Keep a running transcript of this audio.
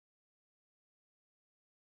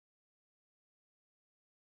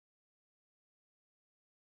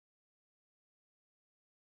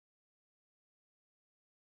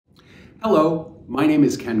Hello, my name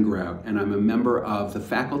is Ken Grout, and I'm a member of the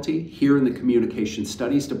faculty here in the Communication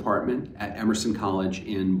Studies Department at Emerson College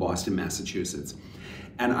in Boston, Massachusetts.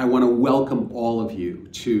 And I want to welcome all of you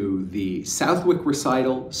to the Southwick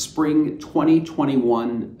Recital Spring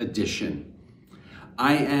 2021 edition.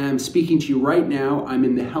 I am speaking to you right now. I'm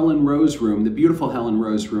in the Helen Rose Room, the beautiful Helen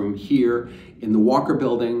Rose Room here in the Walker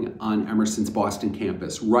Building on Emerson's Boston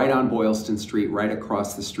campus, right on Boylston Street, right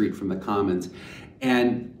across the street from the Commons.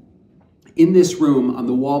 And in this room, on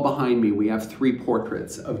the wall behind me, we have three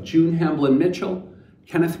portraits of June Hamblin Mitchell,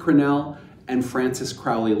 Kenneth Crennel, and Francis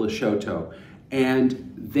Crowley Lashoto.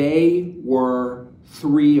 And they were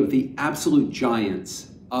three of the absolute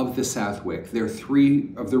giants of the Southwick. They're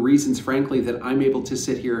three of the reasons, frankly, that I'm able to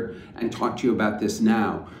sit here and talk to you about this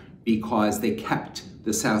now, because they kept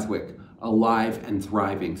the Southwick alive and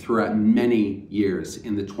thriving throughout many years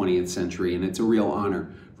in the 20th century. And it's a real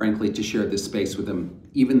honor, frankly, to share this space with them,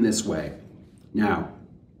 even this way. Now,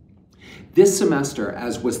 this semester,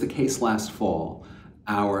 as was the case last fall,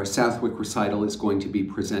 our Southwick Recital is going to be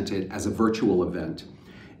presented as a virtual event.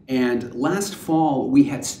 And last fall, we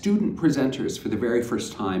had student presenters for the very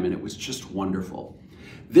first time, and it was just wonderful.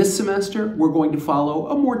 This semester, we're going to follow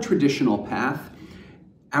a more traditional path.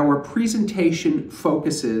 Our presentation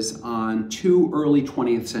focuses on two early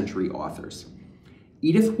 20th century authors,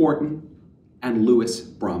 Edith Wharton and Louis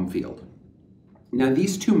Bromfield. Now,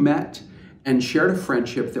 these two met and shared a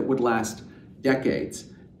friendship that would last decades,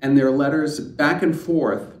 and their letters back and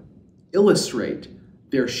forth illustrate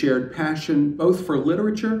their shared passion both for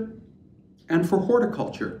literature and for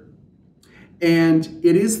horticulture. And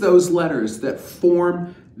it is those letters that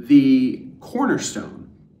form the cornerstone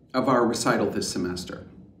of our recital this semester.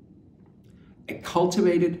 A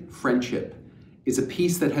Cultivated Friendship is a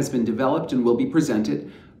piece that has been developed and will be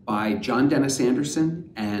presented by John Dennis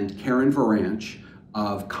Anderson and Karen Varanch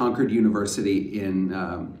of Concord University in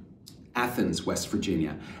Athens, West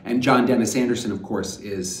Virginia. And John Dennis Anderson, of course,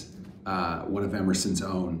 is one of Emerson's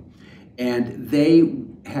own. And they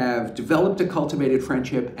have developed a cultivated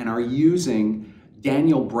friendship and are using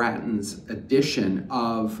Daniel Bratton's edition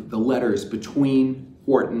of the letters between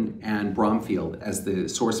Wharton and Bromfield as the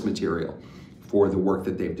source material for the work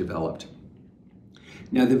that they've developed.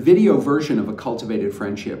 Now, the video version of A Cultivated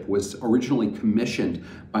Friendship was originally commissioned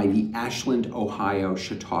by the Ashland, Ohio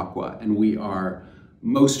Chautauqua, and we are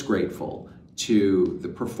most grateful to the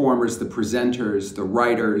performers, the presenters, the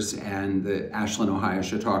writers, and the Ashland, Ohio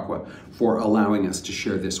Chautauqua for allowing us to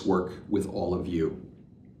share this work with all of you.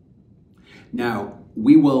 Now,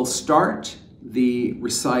 we will start the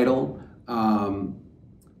recital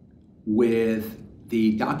with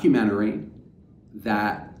the documentary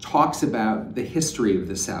that talks about the history of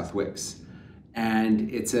the Southwicks.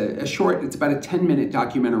 And it's it's about a 10-minute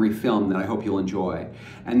documentary film that I hope you'll enjoy.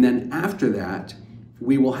 And then after that,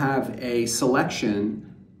 we will have a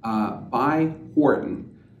selection by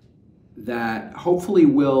Wharton that hopefully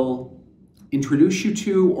will introduce you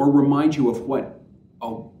to or remind you of what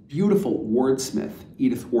a beautiful wordsmith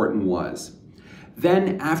Edith Wharton was.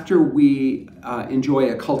 Then, after we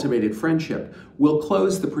enjoy A Cultivated Friendship, we'll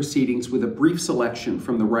close the proceedings with a brief selection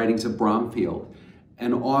from the writings of Bromfield,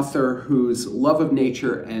 an author whose love of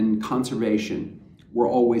nature and conservation were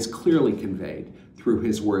always clearly conveyed through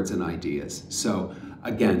his words and ideas. So,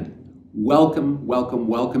 again, welcome, welcome,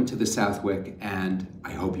 welcome to the Southwick, and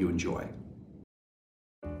I hope you enjoy.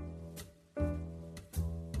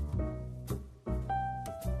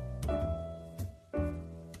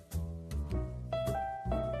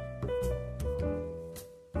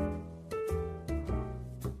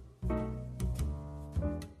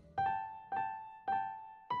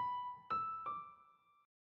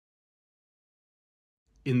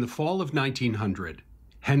 In the fall of 1900,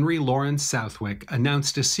 Henry Lawrence Southwick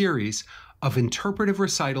announced a series of interpretive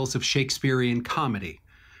recitals of Shakespearean comedy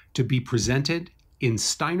to be presented in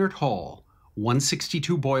Steinert Hall,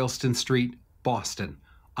 162 Boylston Street, Boston,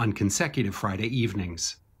 on consecutive Friday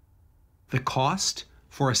evenings. The cost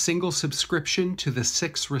for a single subscription to the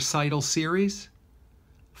 6 recital series?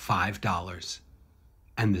 $5.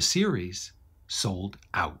 And the series sold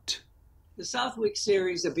out. The Southwick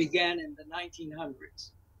series that began in the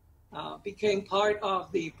 1900s became part of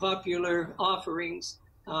the popular offerings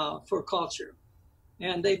for culture.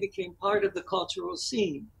 And they became part of the cultural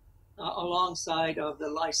scene alongside of the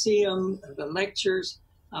Lyceum, the lectures,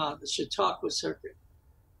 the Chautauqua Circuit.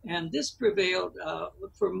 And this prevailed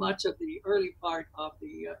for much of the early part of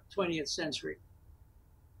the 20th century.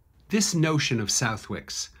 This notion of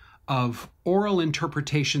Southwick's, of oral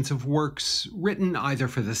interpretations of works written either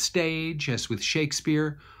for the stage, as with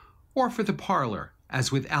Shakespeare, or for the parlor, as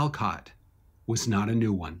with Alcott, was not a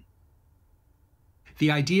new one. The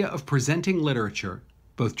idea of presenting literature,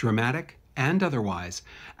 both dramatic and otherwise,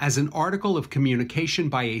 as an article of communication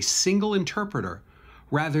by a single interpreter,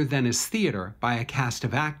 rather than as theater by a cast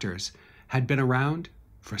of actors, had been around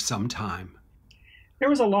for some time. There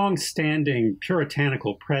was a long-standing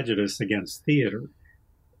puritanical prejudice against theater.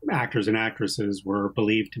 Actors and actresses were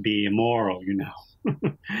believed to be immoral, you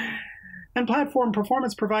know. And platform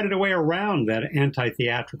performance provided a way around that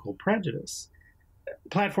anti-theatrical prejudice.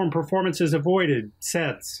 Platform performances avoided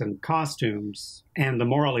sets and costumes and the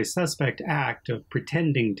morally suspect act of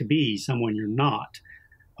pretending to be someone you're not,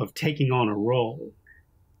 of taking on a role.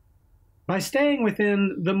 By staying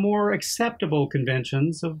within the more acceptable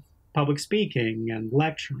conventions of public speaking and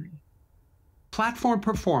lecturing. Platform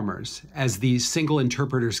performers, as these single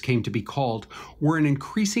interpreters came to be called, were an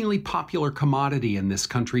increasingly popular commodity in this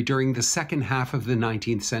country during the second half of the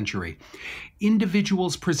 19th century.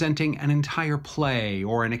 Individuals presenting an entire play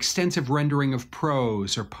or an extensive rendering of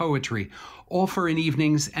prose or poetry, all for an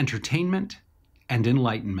evening's entertainment and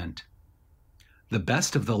enlightenment. The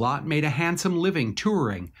best of the lot made a handsome living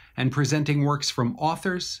touring and presenting works from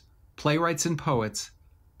authors, playwrights, and poets,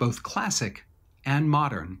 both classic and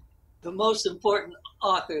modern. The most important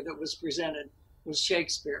author that was presented was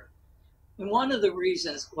Shakespeare. And one of the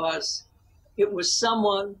reasons was it was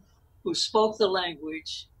someone who spoke the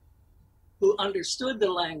language, who understood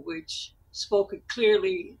the language, spoke it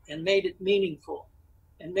clearly, and made it meaningful,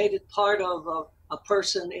 and made it part of a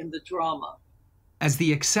person in the drama. As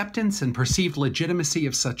the acceptance and perceived legitimacy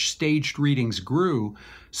of such staged readings grew,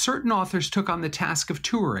 certain authors took on the task of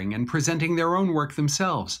touring and presenting their own work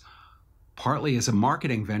themselves, partly as a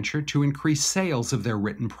marketing venture to increase sales of their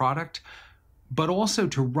written product, but also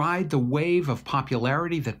to ride the wave of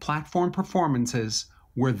popularity that platform performances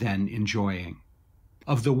were then enjoying.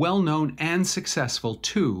 Of the well-known and successful,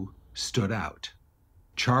 two stood out: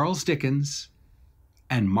 Charles Dickens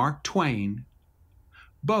and Mark Twain.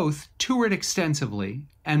 Both toured extensively,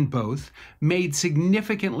 and both made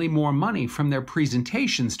significantly more money from their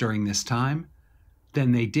presentations during this time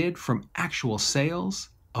than they did from actual sales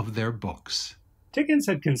of their books. Dickens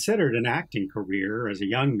had considered an acting career as a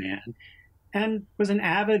young man and was an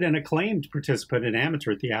avid and acclaimed participant in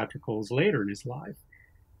amateur theatricals later in his life.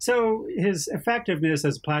 So his effectiveness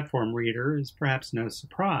as a platform reader is perhaps no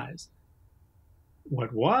surprise.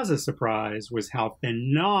 What was a surprise was how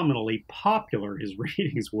phenomenally popular his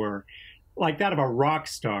readings were, like that of a rock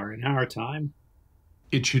star in our time.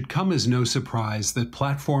 It should come as no surprise that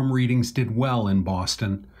platform readings did well in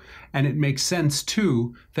Boston, and it makes sense,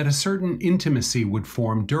 too, that a certain intimacy would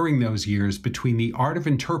form during those years between the art of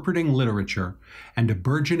interpreting literature and a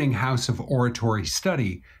burgeoning house of oratory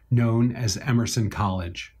study known as Emerson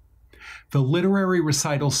College. The literary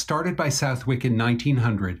recital started by Southwick in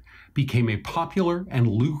 1900 became a popular and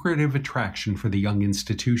lucrative attraction for the young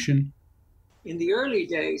institution. In the early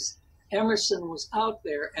days, Emerson was out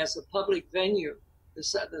there as a public venue,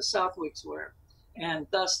 the Southwicks were, and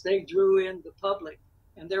thus they drew in the public,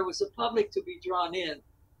 and there was a public to be drawn in.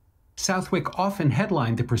 Southwick often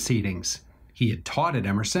headlined the proceedings. He had taught at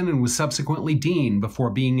Emerson and was subsequently dean before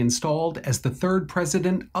being installed as the third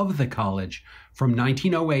president of the college from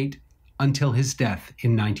 1908 until his death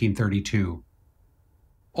in 1932.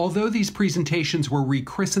 Although these presentations were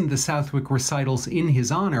rechristened the Southwick Recitals in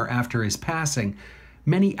his honor after his passing,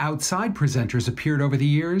 many outside presenters appeared over the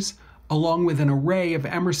years, along with an array of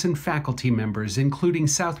Emerson faculty members, including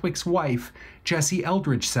Southwick's wife, Jessie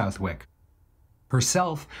Eldridge Southwick,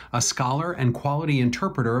 herself a scholar and quality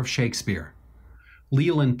interpreter of Shakespeare.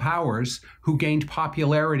 Leland Powers, who gained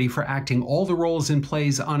popularity for acting all the roles in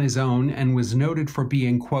plays on his own and was noted for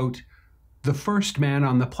being, quote, the first man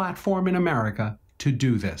on the platform in America to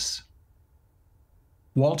do this.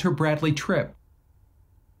 Walter Bradley Tripp,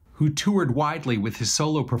 who toured widely with his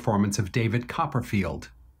solo performance of David Copperfield.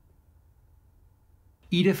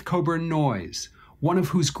 Edith Coburn Noyes, one of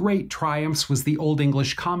whose great triumphs was the Old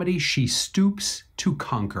English comedy She Stoops to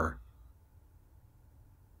Conquer.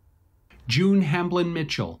 June Hamblin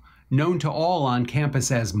Mitchell, known to all on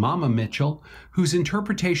campus as Mama Mitchell, whose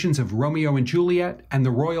interpretations of Romeo and Juliet and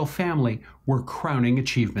the royal family were crowning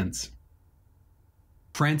achievements.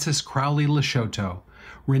 Frances Crowley Leshoto,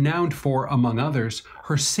 renowned for, among others,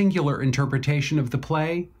 her singular interpretation of the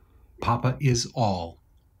play, Papa is All.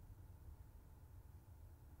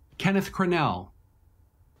 Kenneth Cranell,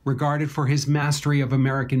 regarded for his mastery of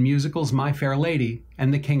American musicals My Fair Lady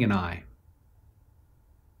and The King and I.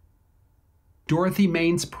 Dorothy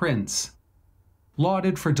Main's Prince,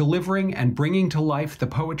 lauded for delivering and bringing to life the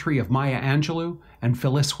poetry of Maya Angelou and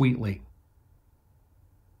Phyllis Wheatley.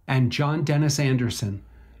 And John Dennis Anderson,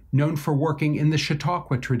 known for working in the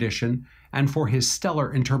Chautauqua tradition and for his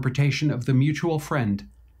stellar interpretation of The Mutual Friend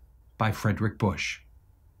by Frederick Bush.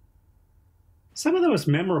 Some of the most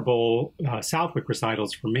memorable Southwick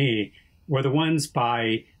recitals for me were the ones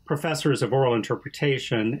by professors of oral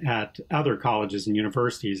interpretation at other colleges and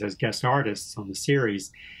universities as guest artists on the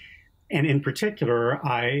series. And in particular,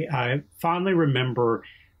 I fondly remember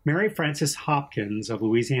Mary Frances Hopkins of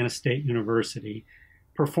Louisiana State University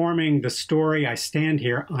performing the story I Stand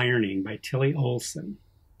Here Ironing by Tilly Olson.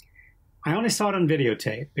 I only saw it on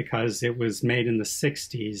videotape because it was made in the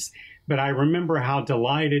 60s, but I remember how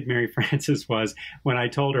delighted Mary Frances was when I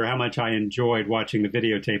told her how much I enjoyed watching the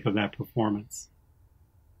videotape of that performance.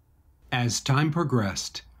 As time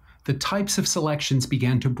progressed, the types of selections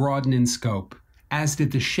began to broaden in scope, as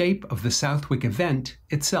did the shape of the Southwick event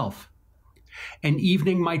itself. An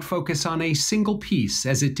evening might focus on a single piece,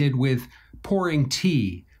 as it did with Pouring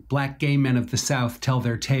Tea, Black Gay Men of the South Tell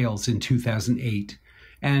Their Tales in 2008,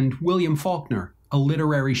 and William Faulkner, A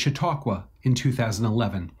Literary Chautauqua in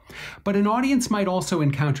 2011. But an audience might also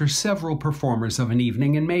encounter several performers of an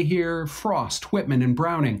evening and may hear Frost, Whitman, and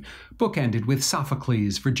Browning, bookended with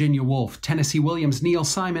Sophocles, Virginia Woolf, Tennessee Williams, Neil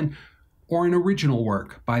Simon, or an original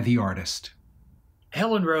work by the artist.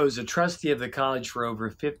 Helen Rose, a trustee of the college for over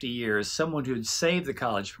 50 years, someone who had saved the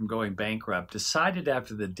college from going bankrupt, decided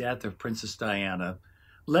after the death of Princess Diana,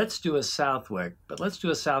 let's do a Southwick, but let's do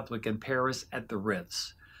a Southwick in Paris at the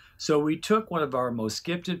Ritz. So we took one of our most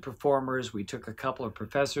gifted performers, we took a couple of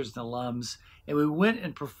professors and alums, and we went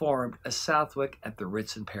and performed a Southwick at the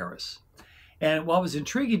Ritz in Paris. And what was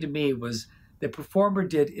intriguing to me was the performer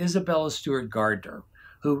did Isabella Stewart Gardner,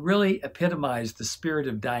 who really epitomized the spirit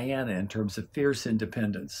of Diana in terms of fierce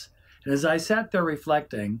independence. And as I sat there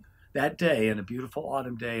reflecting that day, in a beautiful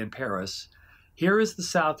autumn day in Paris, here is the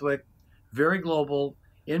Southwick, very global,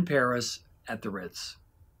 in Paris at the Ritz.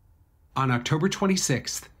 On October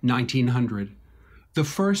 26, 1900, the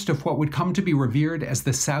first of what would come to be revered as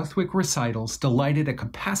the Southwick recitals delighted a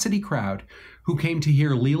capacity crowd who came to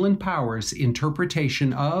hear Leland Powers'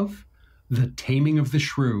 interpretation of The Taming of the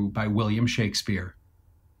Shrew by William Shakespeare.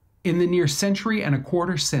 In the near century and a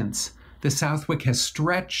quarter since, the Southwick has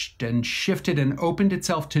stretched and shifted and opened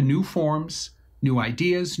itself to new forms, new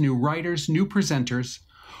ideas, new writers, new presenters,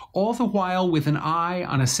 all the while with an eye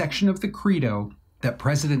on a section of the credo that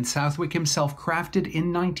President Southwick himself crafted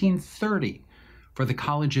in 1930 for the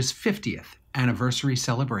college's 50th anniversary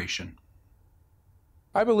celebration.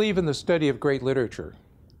 I believe in the study of great literature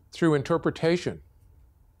through interpretation,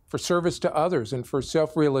 for service to others and for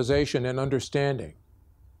self-realization and understanding.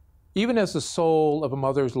 Even as the soul of a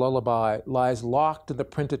mother's lullaby lies locked in the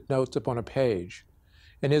printed notes upon a page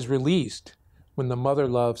and is released when the mother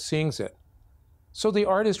love sings it, so the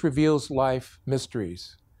artist reveals life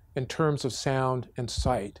mysteries in terms of sound and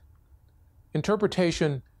sight.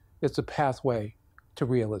 Interpretation is the pathway to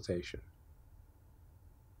realization.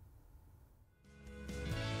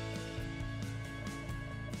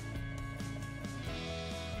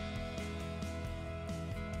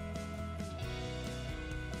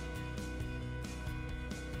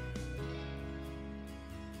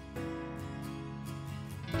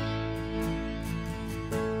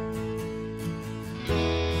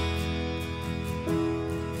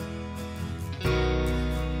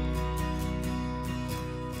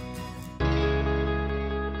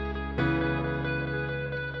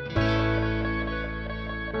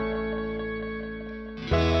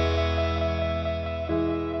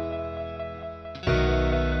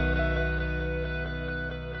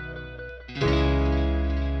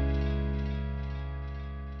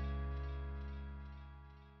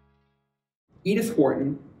 Edith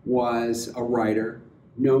Wharton was a writer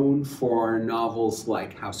known for novels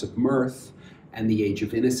like House of Mirth and The Age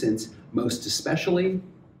of Innocence, most especially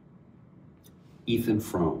Ethan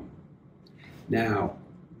Frome. Now,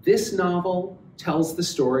 this novel tells the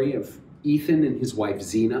story of Ethan and his wife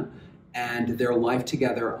Zena and their life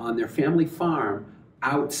together on their family farm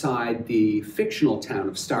outside the fictional town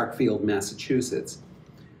of Starkfield, Massachusetts.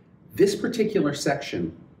 This particular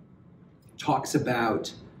section talks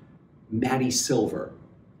about Maddie Silver,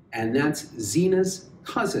 and that's Zena's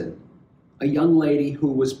cousin, a young lady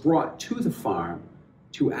who was brought to the farm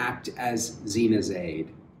to act as Zena's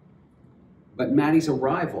aide. But Maddie's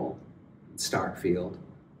arrival in Starkfield,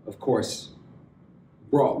 of course,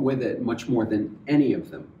 brought with it much more than any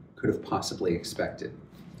of them could have possibly expected.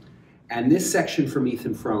 And this section from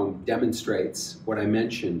Ethan Frome demonstrates what I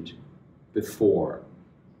mentioned before.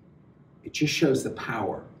 It just shows the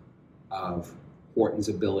power of Wharton's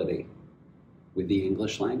ability with the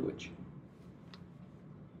English language.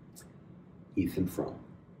 Ethan Frome.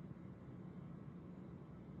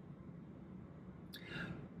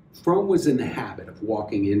 Frome was in the habit of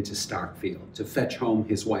walking into Starkfield to fetch home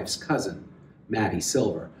his wife's cousin, Mattie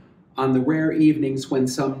Silver, on the rare evenings when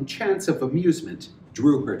some chance of amusement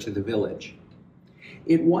drew her to the village.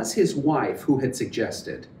 It was his wife who had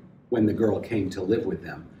suggested, when the girl came to live with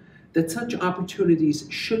them, that such opportunities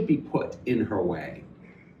should be put in her way.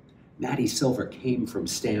 Mattie Silver came from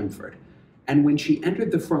Stamford, and when she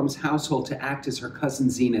entered the Frome's household to act as her cousin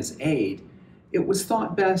Zena's aide, it was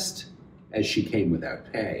thought best, as she came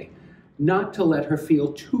without pay, not to let her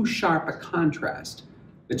feel too sharp a contrast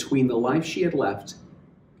between the life she had left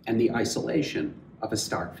and the isolation of a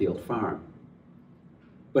Starkfield farm.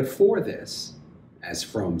 But for this, as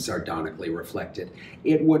Frome sardonically reflected,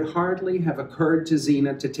 it would hardly have occurred to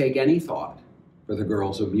Zena to take any thought for the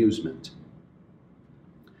girl's amusement.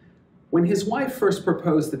 When his wife first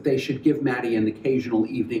proposed that they should give Mattie an occasional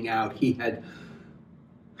evening out, he had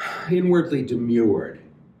inwardly demurred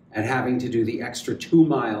at having to do the extra 2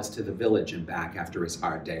 miles to the village and back after his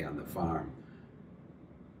hard day on the farm.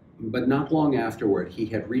 But not long afterward, he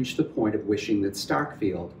had reached the point of wishing that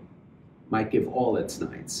Starkfield might give all its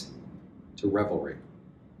nights to revelry.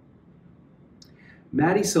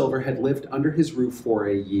 Mattie Silver had lived under his roof for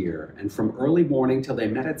a year, and from early morning till they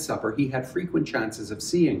met at supper, he had frequent chances of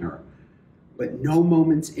seeing her. But no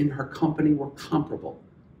moments in her company were comparable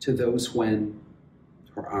to those when,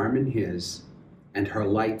 her arm in his, and her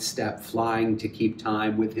light step flying to keep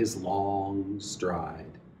time with his long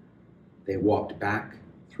stride, they walked back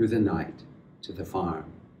through the night to the farm.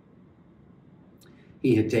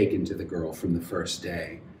 He had taken to the girl from the first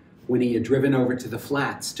day, when he had driven over to the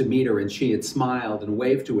flats to meet her and she had smiled and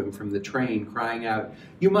waved to him from the train, crying out,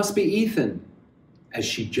 "You must be Ethan," as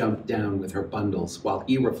she jumped down with her bundles, while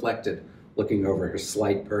he reflected, looking over her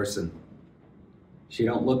slight person. "She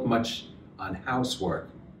don't look much on housework,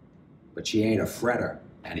 but she ain't a fretter,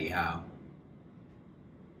 anyhow."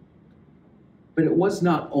 But it was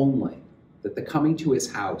not only that the coming to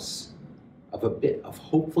his house of a bit of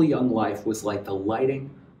hopeful young life was like the lighting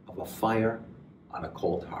of a fire on a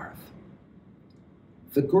cold hearth.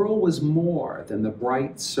 The girl was more than the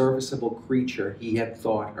bright, serviceable creature he had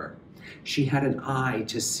thought her. She had an eye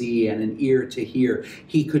to see and an ear to hear.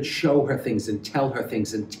 He could show her things and tell her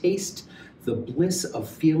things and taste the bliss of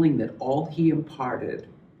feeling that all he imparted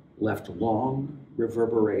left long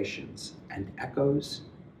reverberations and echoes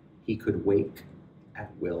he could wake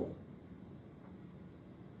at will.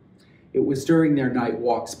 It was during their night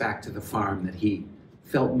walks back to the farm that he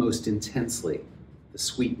felt most intensely the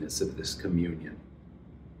sweetness of this communion.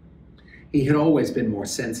 He had always been more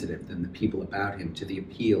sensitive than the people about him to the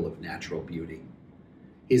appeal of natural beauty.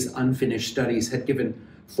 His unfinished studies had given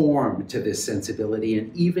form to this sensibility,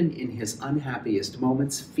 and even in his unhappiest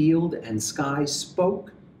moments, field and sky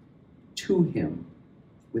spoke to him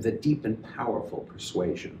with a deep and powerful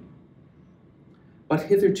persuasion. But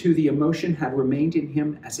hitherto the emotion had remained in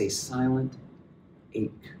him as a silent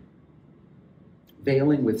ache,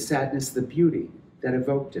 veiling with sadness the beauty that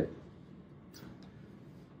evoked it.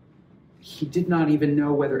 He did not even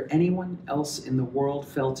know whether anyone else in the world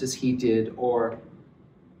felt as he did, or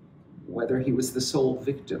whether he was the sole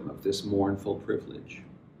victim of this mournful privilege.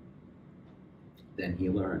 Then he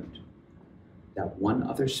learned that one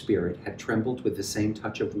other spirit had trembled with the same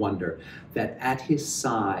touch of wonder, that at his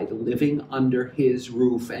side, living under his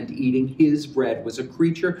roof and eating his bread, was a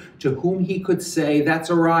creature to whom he could say, "That's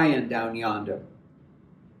Orion down yonder.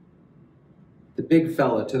 The big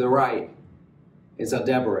fella to the right is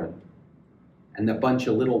Aldebaran, and the bunch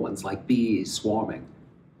of little ones like bees swarming,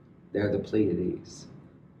 they're the Pleiades."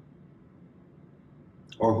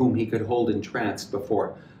 Or whom he could hold entranced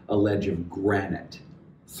before a ledge of granite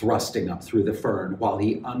thrusting up through the fern while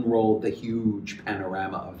he unrolled the huge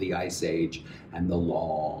panorama of the Ice Age and the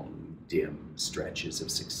long, dim stretches of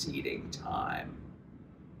succeeding time.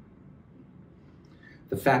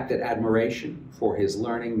 The fact that admiration for his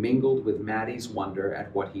learning mingled with Mattie's wonder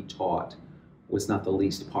at what he taught was not the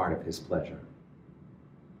least part of his pleasure.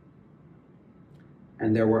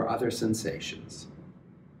 And there were other sensations,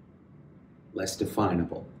 less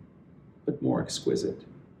definable, but more exquisite,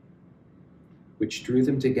 which drew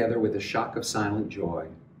them together with a shock of silent joy.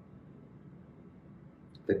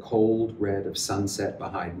 The cold red of sunset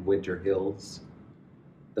behind winter hills,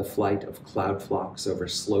 the flight of cloud flocks over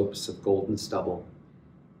slopes of golden stubble,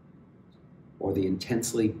 or the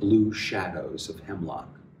intensely blue shadows of hemlock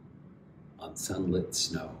on sunlit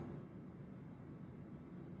snow.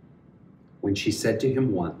 When she said to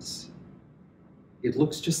him once, "It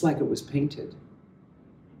looks just like it was painted,"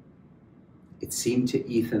 it seemed to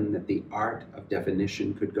Ethan that the art of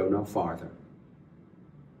definition could go no farther,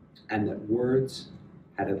 and that words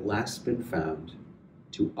had at last been found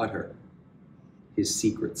to utter his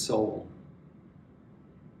secret soul.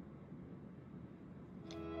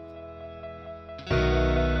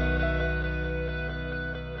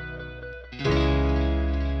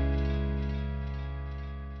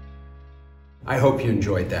 I hope you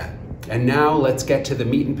enjoyed that. And now let's get to the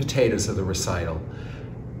meat and potatoes of the recital.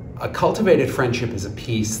 A Cultivated Friendship is a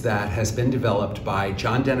piece that has been developed by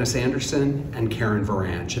John Dennis Anderson and Karen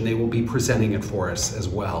Varanch, and they will be presenting it for us as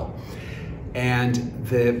well. And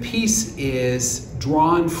the piece is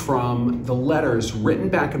drawn from the letters written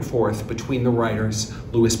back and forth between the writers,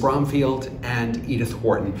 Louis Bromfield and Edith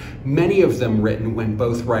Wharton, many of them written when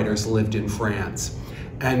both writers lived in France.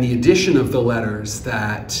 And the edition of the letters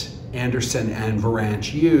that Anderson and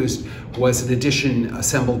Varanch used was an edition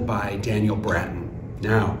assembled by Daniel Bratton.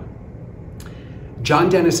 Now, John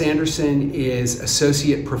Dennis Anderson is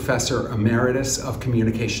Associate Professor Emeritus of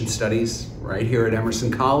Communication Studies right here at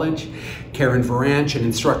Emerson College. Karen Varanch, an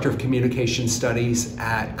Instructor of Communication Studies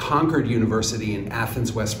at Concord University in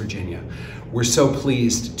Athens, West Virginia. We're so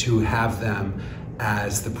pleased to have them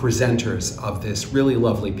as the presenters of this really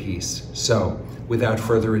lovely piece. So, without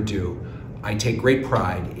further ado, I take great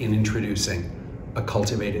pride in introducing A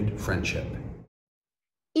Cultivated Friendship.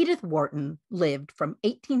 Edith Wharton lived from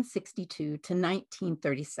 1862 to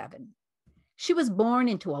 1937. She was born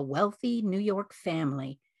into a wealthy New York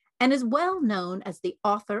family and is well known as the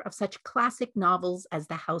author of such classic novels as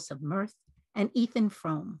The House of Mirth and Ethan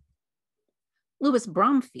Frome. Louis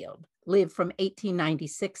Bromfield lived from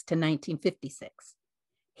 1896 to 1956.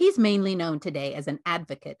 He's mainly known today as an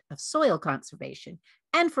advocate of soil conservation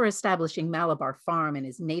and for establishing Malabar Farm in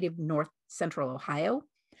his native north central Ohio.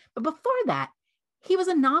 But before that, he was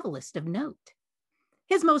a novelist of note,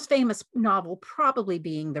 his most famous novel probably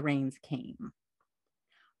being The Rains Came.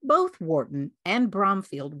 Both Wharton and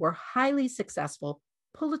Bromfield were highly successful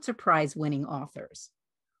Pulitzer Prize-winning authors.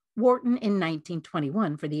 Wharton in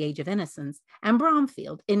 1921 for The Age of Innocence, and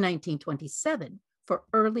Bromfield in 1927 for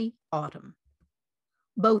Early Autumn.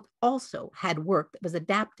 Both also had work that was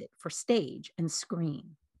adapted for stage and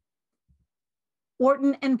screen.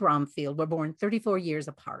 Wharton and Bromfield were born 34 years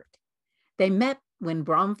apart. They met when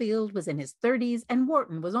Bromfield was in his 30s and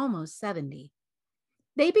Wharton was almost 70.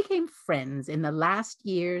 They became friends in the last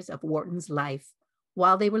years of Wharton's life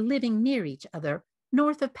while they were living near each other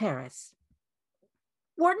north of Paris.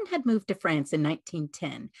 Wharton had moved to France in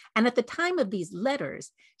 1910, and at the time of these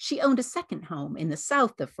letters, she owned a second home in the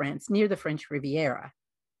south of France near the French Riviera.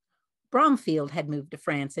 Bromfield had moved to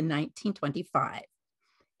France in 1925.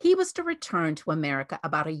 He was to return to America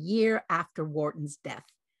about a year after Wharton's death,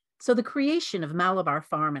 so the creation of Malabar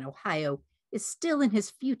Farm in Ohio is still in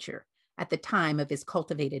his future at the time of his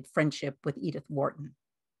cultivated friendship with Edith Wharton.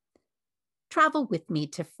 Travel with me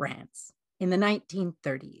to France in the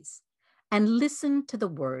 1930s and listen to the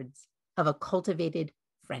words of A Cultivated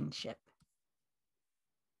Friendship.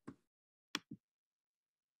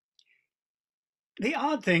 The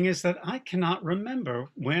odd thing is that I cannot remember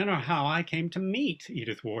when or how I came to meet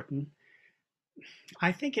Edith Wharton.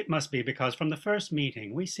 I think it must be because from the first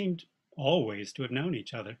meeting, we seemed always to have known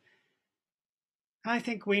each other. I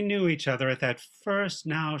think we knew each other at that first,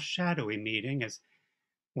 now shadowy meeting as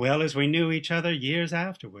well as we knew each other years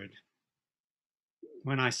afterward.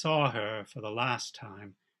 When I saw her for the last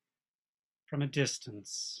time, from a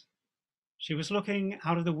distance, she was looking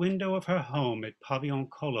out of the window of her home at Pavillon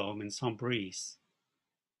Colombe in Saint-Brice,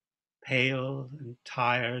 pale and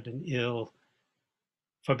tired and ill,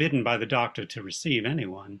 forbidden by the doctor to receive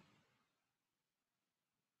anyone.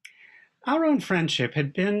 Our own friendship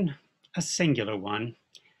had been a singular one,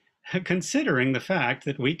 considering the fact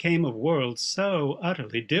that we came of worlds so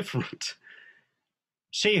utterly different.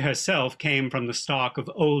 She herself came from the stock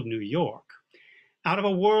of old New York, out of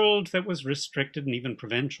a world that was restricted and even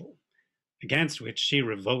provincial, against which she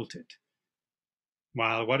revolted,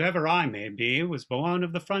 while whatever I may be was born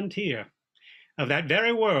of the frontier, of that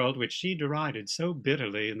very world which she derided so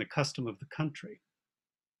bitterly in the custom of the country.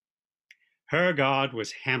 Her god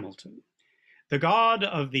was Hamilton, the god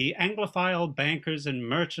of the Anglophile bankers and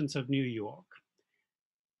merchants of New York,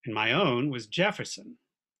 and my own was Jefferson,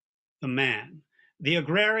 the man, the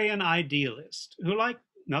agrarian idealist, who liked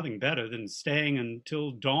nothing better than staying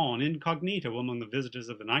until dawn incognito among the visitors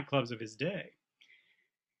of the nightclubs of his day.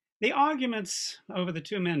 The arguments over the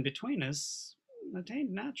two men between us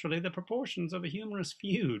attained naturally the proportions of a humorous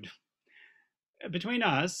feud. Between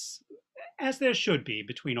us, as there should be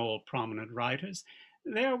between all prominent writers,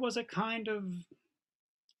 there was a kind of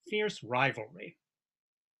fierce rivalry.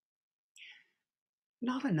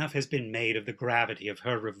 Not enough has been made of the gravity of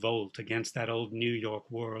her revolt against that old New York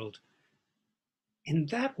world. In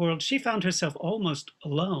that world, she found herself almost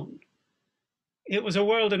alone. It was a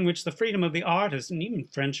world in which the freedom of the artist and even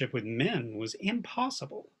friendship with men was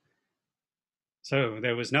impossible. So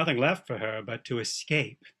there was nothing left for her but to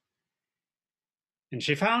escape. And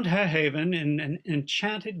she found her haven in an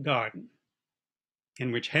enchanted garden,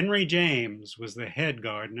 in which Henry James was the head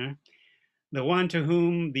gardener, the one to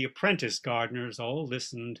whom the apprentice gardeners all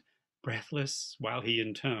listened, breathless, while he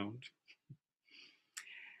intoned.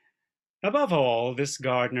 Above all, this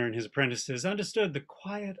gardener and his apprentices understood the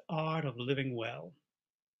quiet art of living well.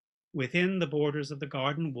 Within the borders of the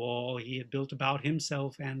garden wall, he had built about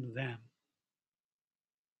himself and them.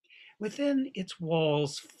 Within its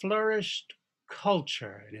walls flourished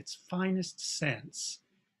culture in its finest sense,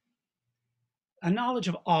 a knowledge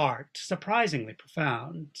of art surprisingly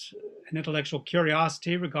profound, an intellectual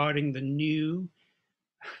curiosity regarding the new,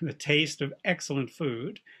 the taste of excellent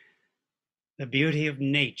food, the beauty of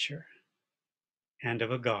nature, and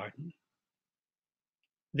of a garden.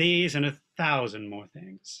 These and 1,000 more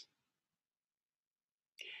things.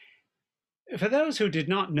 For those who did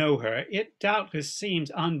not know her, it doubtless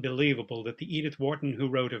seems unbelievable that the Edith Wharton who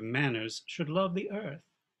wrote of manners should love the earth.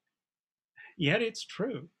 Yet it's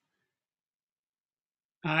true.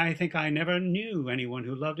 I think I never knew anyone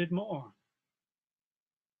who loved it more.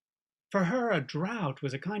 For her, a drought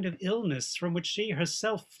was a kind of illness from which she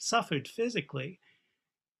herself suffered physically,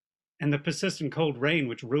 and the persistent cold rain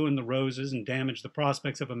which ruined the roses and damaged the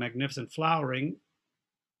prospects of a magnificent flowering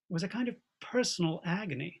was a kind of personal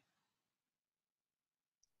agony.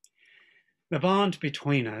 The bond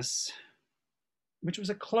between us, which was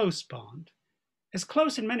a close bond, as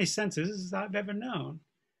close in many senses as I've ever known,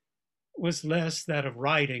 was less that of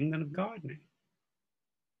writing than of gardening.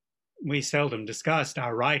 We seldom discussed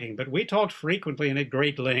our writing, but we talked frequently and at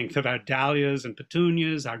great length of our dahlias and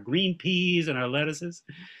petunias, our green peas and our lettuces.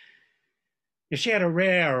 If she had a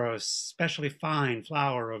rare or especially fine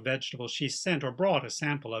flower or vegetable, she sent or brought a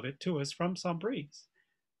sample of it to us from Saint-Brice,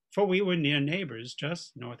 for we were near neighbors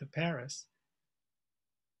just north of Paris.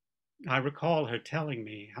 I recall her telling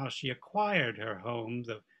me how she acquired her home,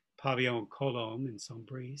 the Pavillon Colombe in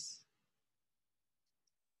Saint-Brice.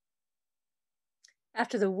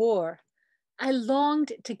 After the war, I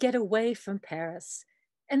longed to get away from Paris,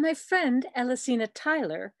 and my friend Elisina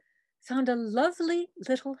Tyler found a lovely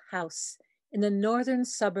little house in the northern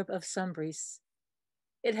suburb of Saint-Brice.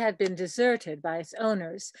 It had been deserted by its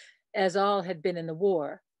owners, as all had been in the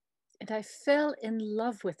war, and I fell in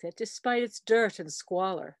love with it despite its dirt and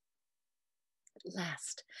squalor. At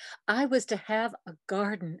last, I was to have a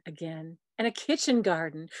garden again, and a kitchen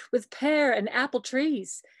garden with pear and apple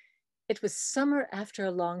trees. It was summer after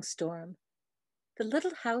a long storm. The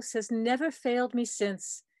little house has never failed me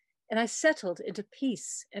since, and I settled into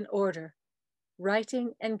peace and order,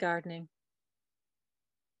 writing and gardening.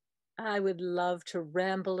 I would love to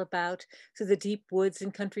ramble about through the deep woods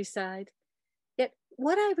and countryside. Yet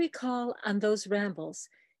what I recall on those rambles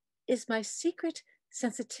is my secret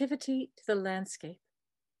sensitivity to the landscape.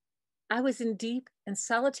 I was in deep and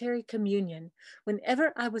solitary communion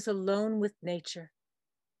whenever I was alone with nature.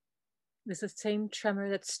 It was the same tremor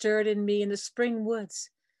that stirred in me in the spring woods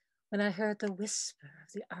when I heard the whisper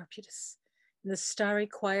of the arbutus and the starry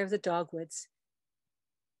choir of the dogwoods.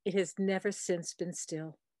 It has never since been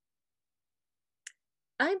still.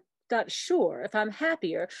 I'm not sure if I'm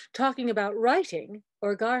happier talking about writing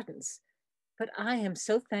or gardens, but I am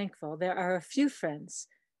so thankful there are a few friends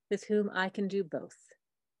with whom I can do both.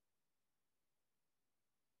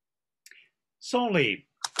 Senlis,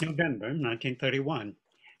 November 1931.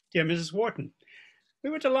 Dear Mrs. Wharton, we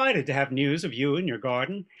were delighted to have news of you and your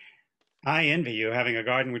garden. I envy you having a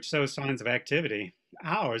garden which shows signs of activity.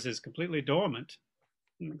 Ours is completely dormant,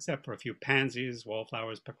 except for a few pansies,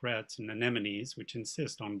 wallflowers, picrettes, and anemones, which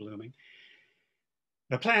insist on blooming.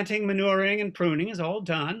 The planting, manuring, and pruning is all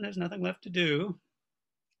done. There's nothing left to do.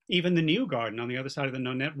 Even the new garden on the other side of the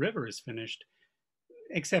Nonette River is finished,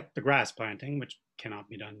 except the grass planting, which cannot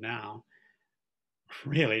be done now.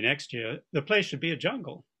 Really, next year, the place should be a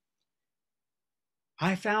jungle.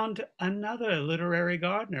 I found another literary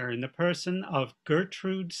gardener in the person of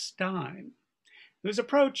Gertrude Stein, whose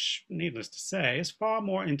approach, needless to say, is far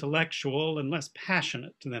more intellectual and less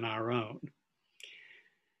passionate than our own.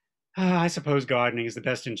 I suppose gardening is the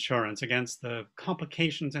best insurance against the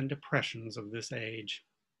complications and depressions of this age.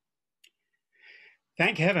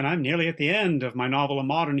 Thank heaven I'm nearly at the end of my novel, A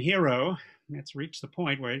Modern Hero. It's reached the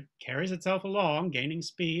point where it carries itself along, gaining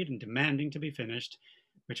speed and demanding to be finished,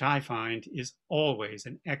 which I find is always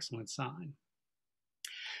an excellent sign.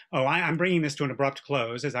 Oh, I'm bringing this to an abrupt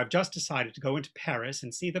close as I've just decided to go into Paris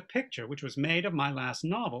and see the picture which was made of my last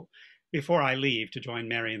novel, before I leave to join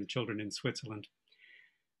Mary and the children in Switzerland.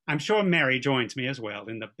 I'm sure Mary joins me as well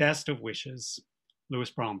in the best of wishes. Louis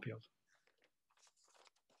Bromfield.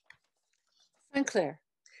 St. Clair,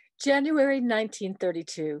 January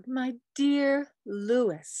 1932. My dear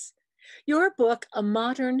Louis, your book, A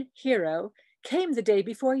Modern Hero, came the day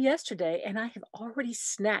before yesterday, and I have already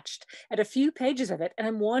snatched at a few pages of it, and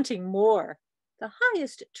I'm wanting more. The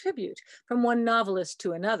highest tribute from one novelist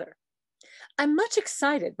to another. I'm much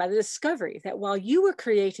excited by the discovery that while you were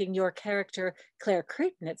creating your character Claire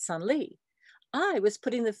Creighton at Senlis, I was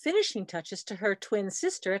putting the finishing touches to her twin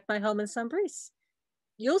sister at my home in Saint-Brice.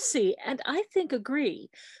 You'll see, and I think agree,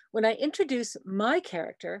 when I introduce my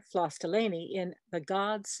character, Floss Delaney, in The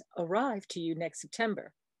Gods Arrive to you next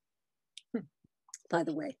September. By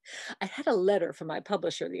the way, I had a letter from my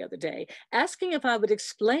publisher the other day asking if I would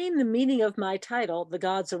explain the meaning of my title, The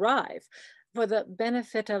Gods Arrive, for the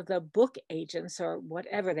benefit of the book agents, or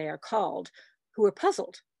whatever they are called, who were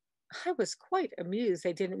puzzled. I was quite amused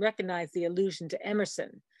they didn't recognize the allusion to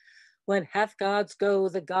Emerson. When half gods go,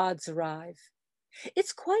 the gods arrive.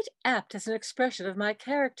 It's quite apt as an expression of my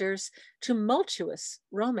character's tumultuous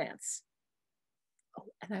romance.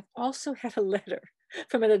 Oh, and I've also had a letter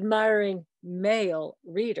from an admiring male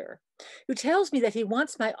reader who tells me that he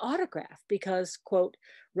wants my autograph because, quote,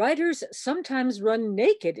 writers sometimes run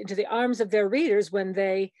naked into the arms of their readers when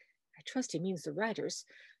they, I trust he means the writers,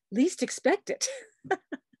 least expect it.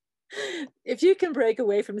 If you can break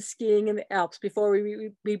away from skiing in the Alps before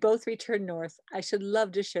we both return north, I should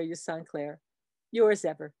love to show you St. Clair. Yours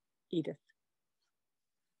ever, Edith.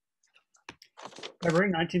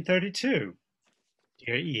 February 1932.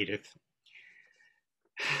 Dear Edith,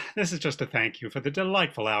 this is just a thank you for the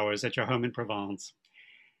delightful hours at your home in Provence.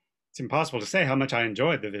 It's impossible to say how much I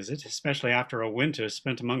enjoyed the visit, especially after a winter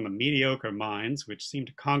spent among the mediocre minds which seem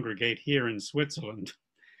to congregate here in Switzerland.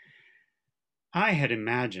 I had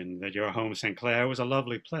imagined that your home, St. Clair, was a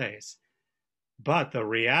lovely place, but the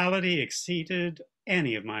reality exceeded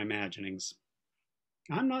any of my imaginings.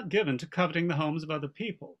 I'm not given to coveting the homes of other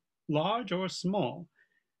people, large or small,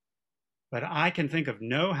 but I can think of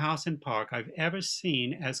no house and park I've ever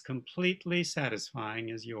seen as completely satisfying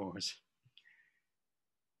as yours.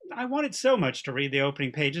 I wanted so much to read the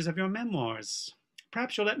opening pages of your memoirs.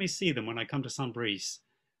 Perhaps you'll let me see them when I come to Saint-Brice.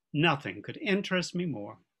 Nothing could interest me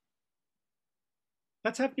more.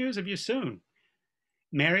 Let's have news of you soon.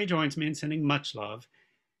 Mary joins me in sending much love.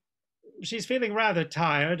 She's feeling rather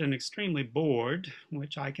tired and extremely bored,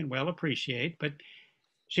 which I can well appreciate, but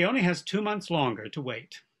she only has 2 months longer to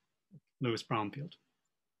wait. Louis Bromfield.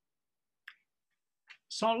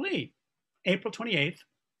 Senlis, April 28th,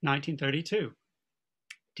 1932.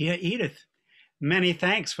 Dear Edith, many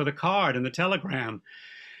thanks for the card and the telegram.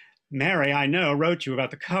 Mary, I know, wrote you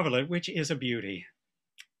about the coverlet, which is a beauty.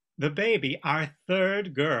 The baby, our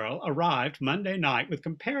third girl, arrived Monday night with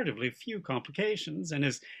comparatively few complications and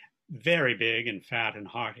is very big and fat and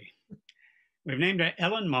hearty. We've named her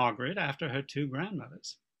Ellen Margaret after her 2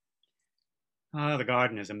 grandmothers. Ah, the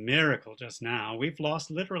garden is a miracle just now. We've lost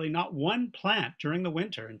literally not one plant during the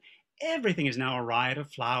winter, and everything is now a riot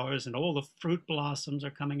of flowers, and all the fruit blossoms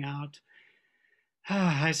are coming out.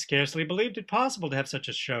 I scarcely believed it possible to have such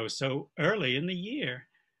a show so early in the year.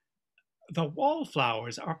 The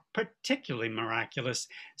wallflowers are particularly miraculous,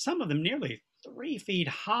 some of them nearly 3 feet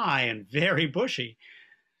high and very bushy.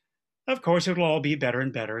 Of course, it will all be better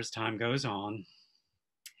and better as time goes on.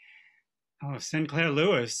 Oh, Sinclair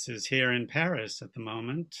Lewis is here in Paris at the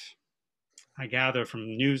moment. I gather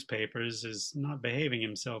from newspapers is not behaving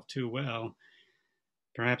himself too well.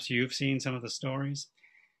 Perhaps you've seen some of the stories.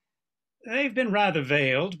 They've been rather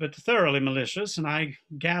veiled, but thoroughly malicious, and I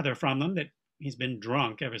gather from them that he's been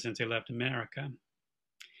drunk ever since he left America.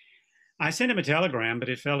 I sent him a telegram, but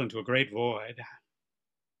it fell into a great void.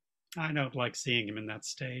 I don't like seeing him in that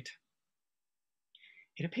state.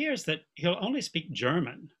 It appears that he'll only speak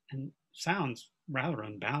German and sounds rather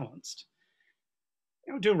unbalanced.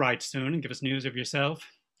 Do write soon and give us news of yourself.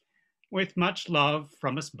 With much love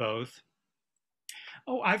from us both.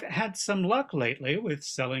 Oh, I've had some luck lately with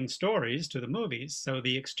selling stories to the movies, so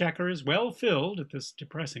the exchequer is well filled at this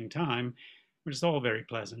depressing time, which is all very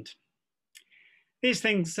pleasant. These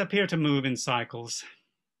things appear to move in cycles.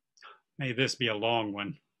 May this be a long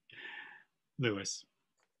one. Louis.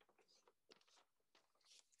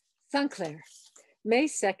 St. Clair, May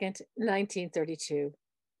 2nd, 1932.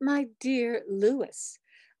 My dear Louis,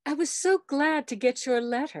 I was so glad to get your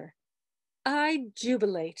letter. I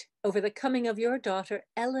jubilate over the coming of your daughter,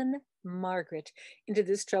 Ellen Margaret, into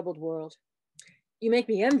this troubled world. You make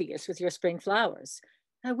me envious with your spring flowers.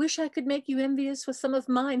 I wish I could make you envious with some of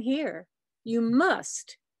mine here. You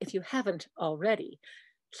must if you haven't already,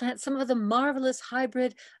 plant some of the marvelous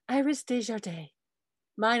hybrid Iris des Jardins.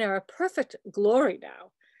 Mine are a perfect glory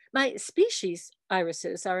now. My species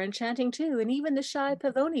irises are enchanting too, and even the shy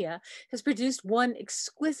Pavonia has produced one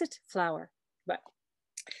exquisite flower. But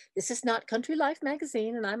this is not Country Life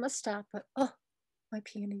magazine, and I must stop, but oh, my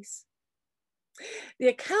peonies. The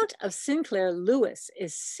account of Sinclair Lewis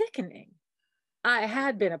is sickening. I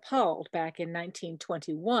had been appalled back in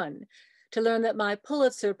 1921 to learn that my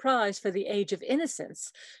Pulitzer Prize for the Age of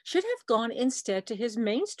Innocence should have gone instead to his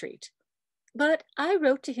Main Street. But I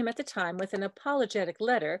wrote to him at the time with an apologetic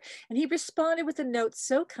letter, and he responded with a note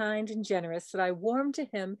so kind and generous that I warmed to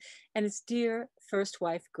him and his dear first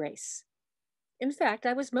wife, Grace. In fact,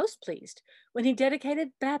 I was most pleased when he dedicated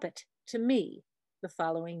Babbitt to me the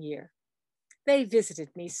following year. They visited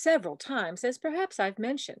me several times, as perhaps I've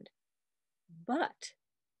mentioned. But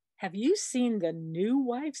have you seen the new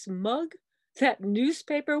wife's mug? That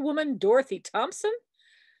newspaper woman, Dorothy Thompson?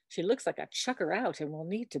 She looks like a chucker out and will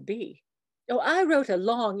need to be. Oh, I wrote a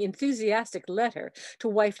long, enthusiastic letter to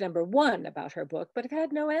wife number 1 about her book, but have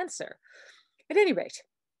had no answer. At any rate,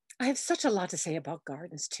 I have such a lot to say about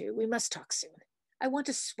gardens, too. We must talk soon. I want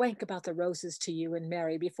to swank about the roses to you and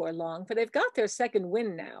Mary before long, for they've got their second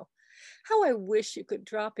wind now. How I wish you could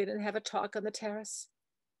drop in and have a talk on the terrace.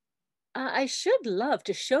 I should love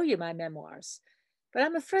to show you my memoirs, but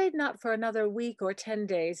I'm afraid not for another week or 10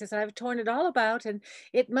 days, as I've torn it all about and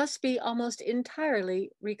it must be almost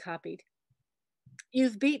entirely recopied.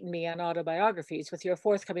 You've beaten me on autobiographies with your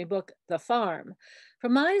forthcoming book, The Farm, for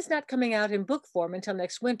mine is not coming out in book form until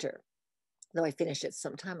next winter, though I finished it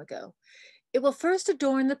some time ago. It will first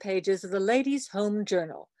adorn the pages of the Ladies' Home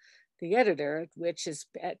Journal, the editor, which is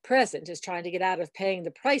at present is trying to get out of paying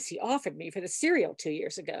the price he offered me for the serial 2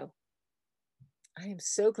 years ago. I am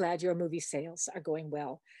so glad your movie sales are going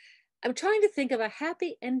well. I'm trying to think of a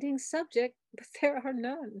happy ending subject, but there are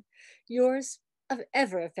none. Yours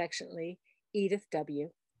ever affectionately, Edith W.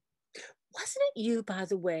 Wasn't it you, by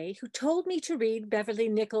the way, who told me to read Beverly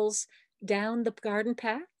Nichols' Down the Garden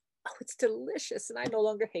Path? Oh, it's delicious, and I no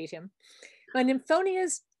longer hate him. My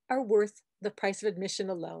nymphonias are worth the price of admission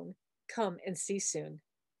alone. Come and see soon.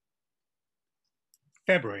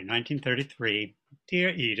 February 1933. Dear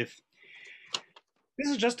Edith, this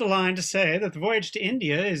is just a line to say that the voyage to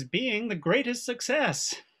India is being the greatest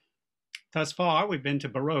success. Thus far, we've been to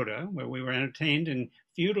Baroda, where we were entertained in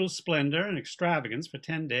feudal splendor and extravagance for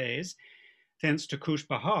 10 days, thence to Kush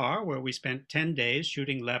Bahar, where we spent 10 days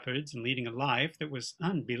shooting leopards and leading a life that was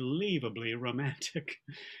unbelievably romantic.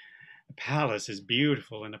 The palace is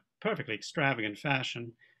beautiful in a perfectly extravagant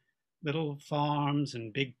fashion. Little farms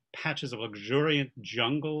and big patches of luxuriant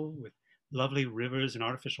jungle with lovely rivers and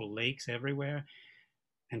artificial lakes everywhere.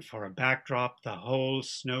 And for a backdrop, the whole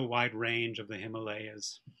snow-white range of the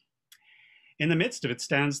Himalayas. In the midst of it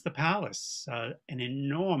stands the palace, an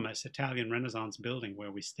enormous Italian Renaissance building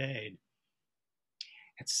where we stayed.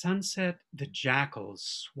 At sunset, the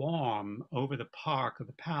jackals swarm over the park of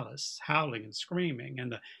the palace, howling and screaming,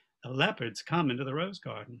 and the leopards come into the rose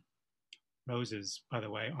garden. Roses, by the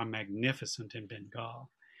way, are magnificent in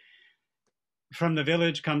Bengal. From the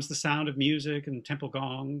village comes the sound of music and temple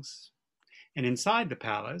gongs. And inside the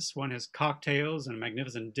palace, one has cocktails and a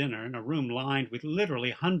magnificent dinner in a room lined with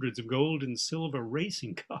literally hundreds of gold and silver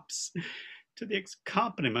racing cups to the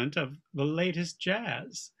accompaniment of the latest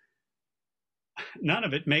jazz. None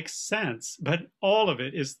of it makes sense, but all of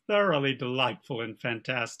it is thoroughly delightful and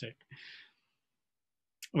fantastic.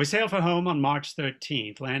 We sail for home on March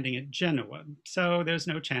 13th, landing at Genoa, so there's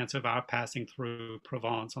no chance of our passing through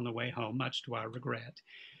Provence on the way home, much to our regret.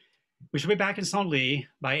 We shall be back in Senlis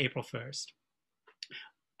by April 1st.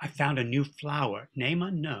 I found a new flower, name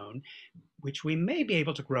unknown, which we may be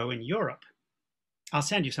able to grow in Europe. I'll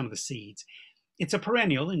send you some of the seeds. It's a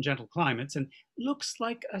perennial in gentle climates and looks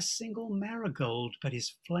like a single marigold, but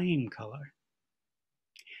is flame color.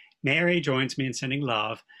 Mary joins me in sending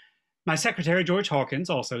love. My secretary, George Hawkins,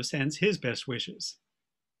 also sends his best wishes.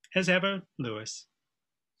 As ever, Lewis.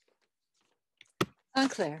 Aunt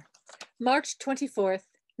Claire, March 24th,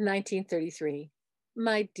 1933.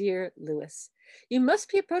 My dear Lewis, you must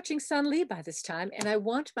be approaching Senlis by this time, and I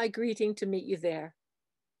want my greeting to meet you there.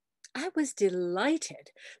 I was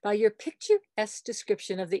delighted by your picturesque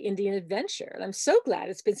description of the Indian adventure, and I'm so glad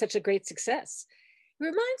it's been such a great success. It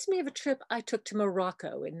reminds me of a trip I took to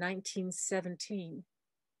Morocco in 1917.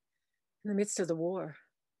 In the midst of the war,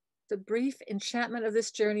 the brief enchantment of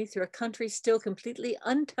this journey through a country still completely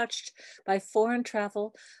untouched by foreign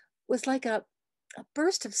travel was like a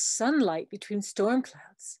burst of sunlight between storm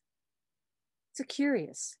clouds. It's a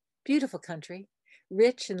curious, beautiful country,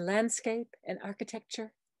 rich in landscape and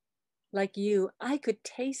architecture. Like you, I could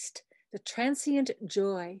taste the transient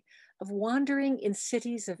joy of wandering in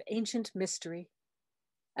cities of ancient mystery.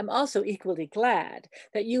 I'm also equally glad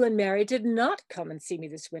that you and Mary did not come and see me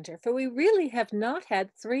this winter, for we really have not had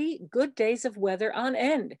 3 good days of weather on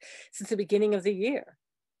end since the beginning of the year.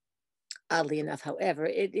 Oddly enough, however,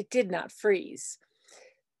 it did not freeze,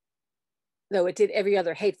 though it did every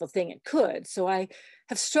other hateful thing it could, so I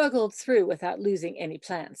have struggled through without losing any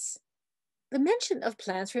plants. The mention of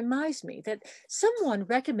plants reminds me that someone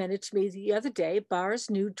recommended to me the other day Barr's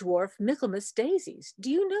new dwarf Michaelmas daisies. Do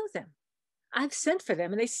you know them? I've sent for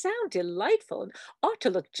them and they sound delightful and ought to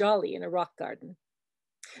look jolly in a rock garden.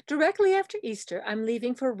 Directly after Easter, I'm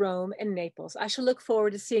leaving for Rome and Naples. I shall look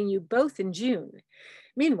forward to seeing you both in June.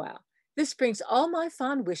 Meanwhile, this brings all my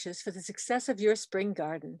fond wishes for the success of your spring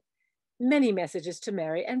garden. Many messages to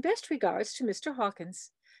Mary and best regards to Mr.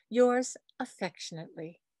 Hawkins. Yours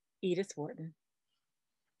affectionately, Edith Wharton.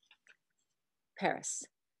 Paris,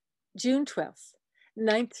 June 12th.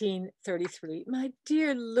 1933. My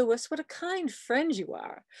dear Louis, what a kind friend you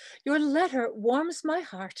are. Your letter warms my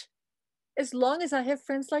heart. As long as I have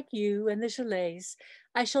friends like you and the Gilets,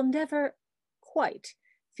 I shall never quite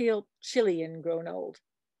feel chilly and grown old.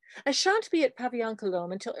 I shan't be at Pavillon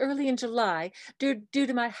Colombe until early in July due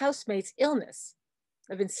to my housemate's illness.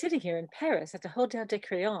 I've been sitting here in Paris at the Hotel des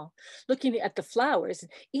Crayons, looking at the flowers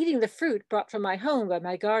and eating the fruit brought from my home by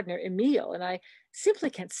my gardener, Emile, and I simply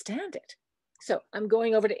can't stand it. So I'm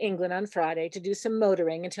going over to England on Friday to do some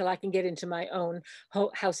motoring until I can get into my own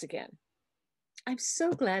house again. I'm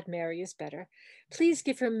so glad Mary is better. Please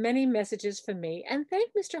give her many messages from me and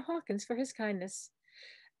thank Mr. Hawkins for his kindness.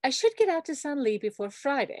 I should get out to Senlis before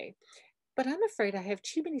Friday, but I'm afraid I have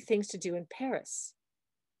too many things to do in Paris.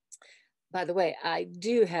 By the way, I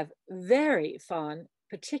do have very fond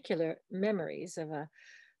particular memories of a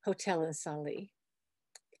hotel in Senlis.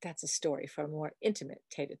 That's a story for a more intimate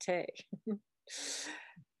tete-a-tete.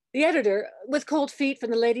 The editor, with cold feet from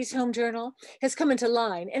the Ladies' Home Journal, has come into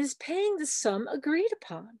line and is paying the sum agreed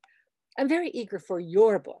upon. I'm very eager for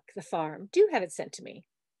your book, The Farm. Do have it sent to me.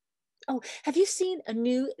 Oh, have you seen a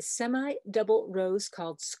new semi-double rose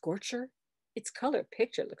called Scorcher? Its color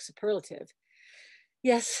picture looks superlative.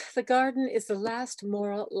 Yes, the garden is the last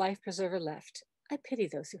moral life preserver left. I pity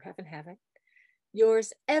those who haven't had it.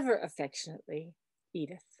 Yours ever affectionately,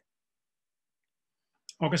 Edith.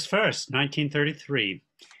 August 1st, 1933.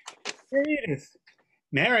 Dear Edith,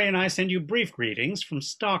 Mary and I send you brief greetings from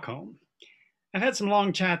Stockholm. I've had some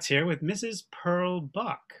long chats here with Mrs. Pearl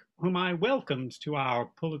Buck, whom I welcomed to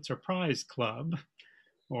our Pulitzer Prize Club,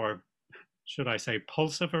 or should I say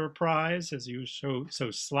Pulsifer Prize, as you so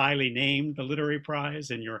slyly named the literary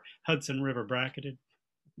prize in your Hudson River bracketed.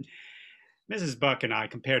 Mrs. Buck and I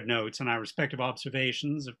compared notes on our respective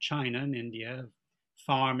observations of China and India,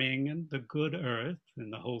 farming and the good earth in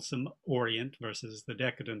the wholesome Orient versus the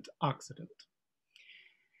decadent Occident.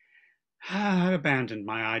 I've abandoned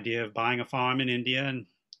my idea of buying a farm in India, and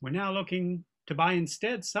we're now looking to buy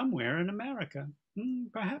instead somewhere in America,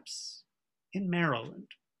 perhaps in Maryland.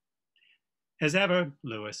 As ever,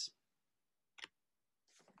 Louis.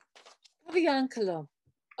 Pavillon Colombe,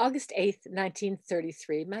 August 8th,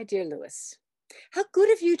 1933. My dear Louis, how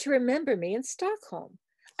good of you to remember me in Stockholm.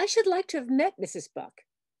 I should like to have met Mrs. Buck.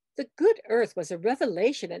 The good earth was a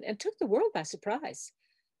revelation and took the world by surprise.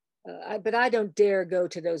 But I don't dare go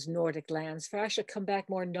to those Nordic lands, for I shall come back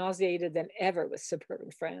more nauseated than ever with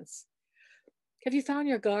suburban France. Have you found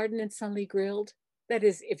your garden in Senlis grilled? That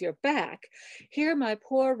is, if you're back. Here my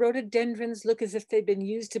poor rhododendrons look as if they'd been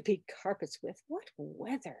used to beat carpets with. What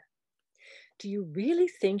weather! Do you really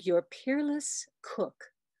think your peerless cook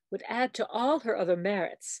would add to all her other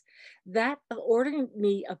merits that of ordering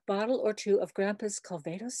me a bottle or two of Grandpa's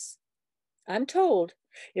Calvados? I'm told,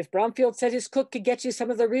 if Bromfield said his cook could get you some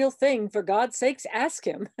of the real thing, for God's sakes, ask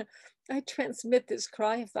him. I transmit this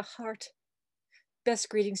cry of the heart. Best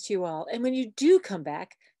greetings to you all, and when you do come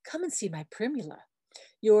back, come and see my primula.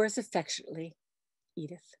 Yours affectionately,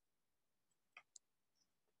 Edith.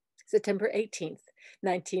 September 18th,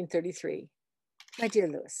 1933. My dear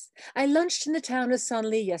Louis, I lunched in the town of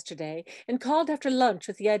Senlis yesterday and called after lunch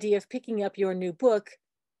with the idea of picking up your new book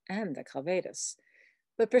and the Calvados.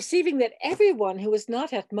 But perceiving that everyone who was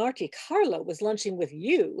not at Monte Carlo was lunching with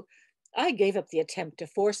you, I gave up the attempt to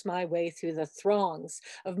force my way through the throngs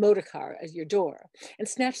of motor car at your door and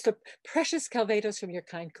snatch the precious Calvados from your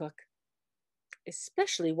kind cook.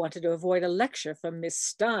 Especially wanted to avoid a lecture from Miss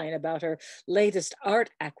Stein about her latest art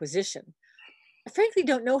acquisition. I frankly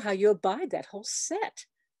don't know how you abide that whole set.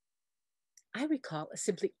 I recall a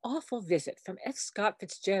simply awful visit from F. Scott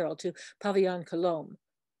Fitzgerald to Pavillon Colombe.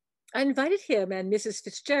 I invited him and Mrs.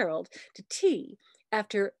 Fitzgerald to tea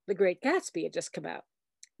after The Great Gatsby had just come out.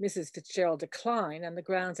 Mrs. Fitzgerald declined on the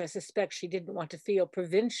grounds I suspect she didn't want to feel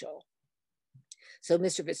provincial. So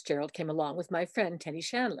Mr. Fitzgerald came along with my friend Teddy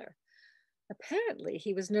Chandler. Apparently,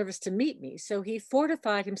 he was nervous to meet me, so he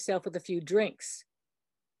fortified himself with a few drinks.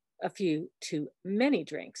 A few too many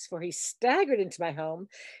drinks, for he staggered into my home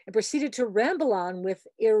and proceeded to ramble on with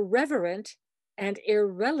irreverent and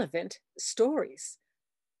irrelevant stories.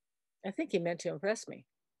 I think he meant to impress me.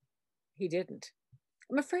 He didn't.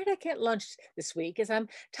 I'm afraid I can't lunch this week as I'm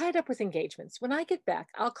tied up with engagements. When I get back,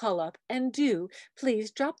 I'll call up, and do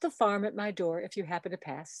please drop the farm at my door if you happen to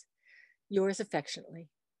pass. Yours affectionately,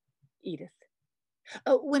 Edith.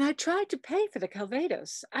 Oh, when I tried to pay for the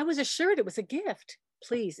Calvados, I was assured it was a gift.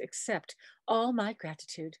 Please accept all my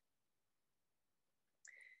gratitude.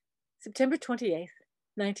 September 28th,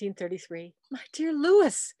 1933. My dear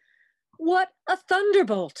Louis, what a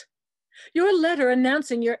thunderbolt! Your letter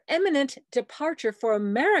announcing your imminent departure for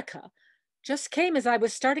America just came as I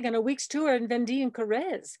was starting on a week's tour in Vendée and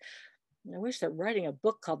Corrèze. I wish that writing a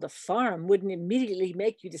book called The Farm wouldn't immediately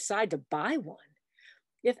make you decide to buy one.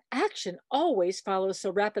 If action always follows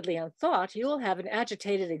so rapidly on thought, you'll have an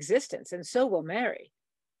agitated existence, and so will Mary.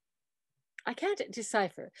 I can't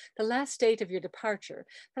decipher the last date of your departure,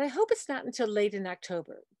 but I hope it's not until late in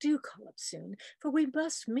October. Do call up soon, for we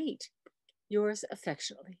must meet. Yours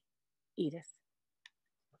affectionately, Edith.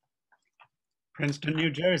 Princeton,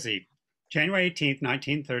 New Jersey, January 18th,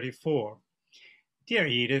 1934. Dear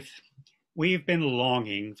Edith, we've been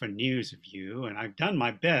longing for news of you, and I've done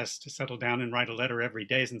my best to settle down and write a letter every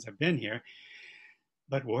day since I've been here.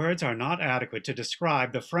 But words are not adequate to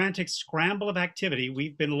describe the frantic scramble of activity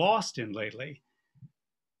we've been lost in lately.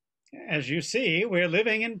 As you see, we're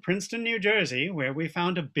living in Princeton, New Jersey, where we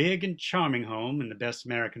found a big and charming home in the best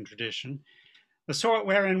American tradition, the sort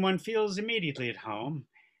wherein one feels immediately at home.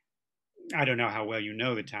 I don't know how well you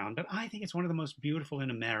know the town, but I think it's one of the most beautiful in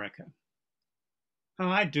America. Oh,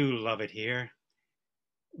 I do love it here,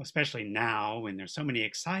 especially now when there's so many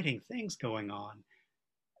exciting things going on.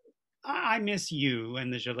 I miss you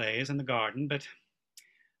and the Gilets and the garden, but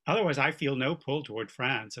otherwise I feel no pull toward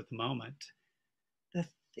France at the moment. The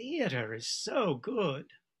theater is so good,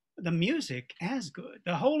 the music as good,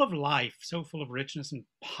 the whole of life so full of richness and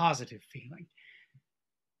positive feeling.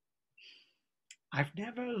 I've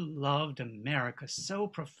never loved America so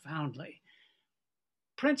profoundly.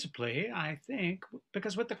 Principally, I think,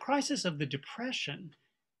 because with the crisis of the Depression,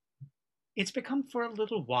 it's become for a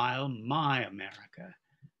little while my America.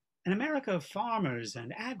 An America of farmers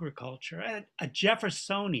and agriculture, a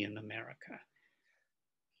Jeffersonian America.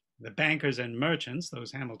 The bankers and merchants,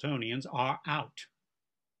 those Hamiltonians, are out.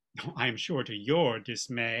 I am sure to your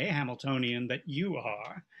dismay, Hamiltonian that you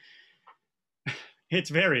are.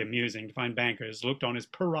 It's very amusing to find bankers looked on as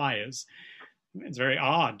pariahs. It's very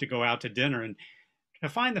odd to go out to dinner and to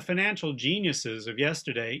find the financial geniuses of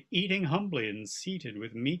yesterday eating humbly and seated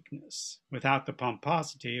with meekness, without the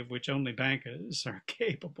pomposity of which only bankers are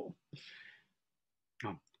capable.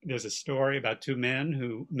 Oh, there's a story about two men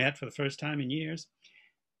who met for the first time in years.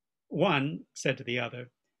 One said to the other,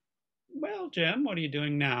 "Well, Jim, what are you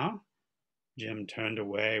doing now?" Jim turned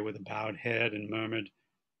away with a bowed head and murmured,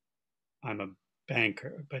 "I'm a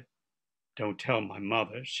banker, but don't tell my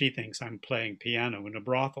mother. She thinks I'm playing piano in a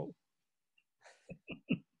brothel."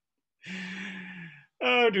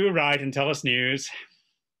 Oh, do write and tell us news.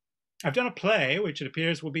 I've done a play which it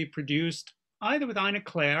appears will be produced either with Ina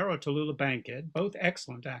Clare or Tallulah Bankhead, both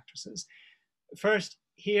excellent actresses. First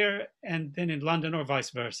here and then in London or vice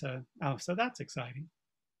versa. Oh, so that's exciting.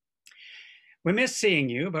 We miss seeing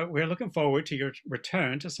you, but we're looking forward to your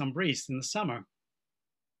return to Sombrice in the summer.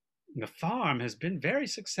 The farm has been very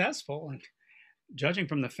successful, and judging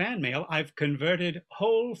from the fan mail, I've converted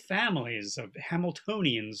whole families of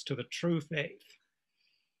Hamiltonians to the true faith.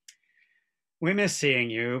 We miss seeing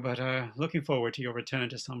you, but are looking forward to your return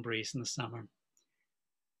to Sombrice in the summer.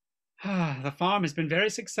 The farm has been very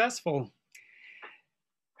successful.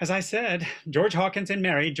 As I said, George Hawkins and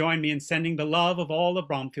Mary join me in sending the love of all the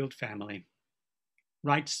Bromfield family.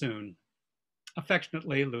 Write soon.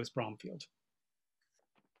 Affectionately, Louis Bromfield.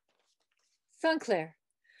 St. Clair,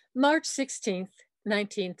 March 16th,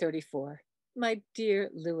 1934. My dear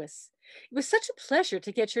Louis, it was such a pleasure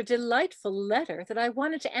to get your delightful letter that I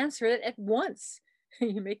wanted to answer it at once.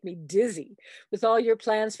 You make me dizzy with all your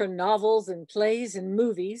plans for novels and plays and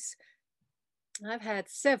movies. I've had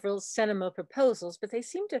several cinema proposals, but they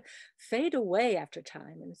seem to fade away after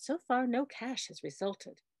time, and so far no cash has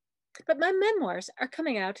resulted. But my memoirs are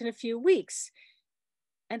coming out in a few weeks,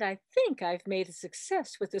 And I think I've made a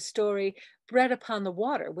success with the story Bread Upon the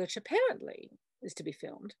Water, which apparently is to be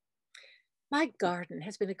filmed. My garden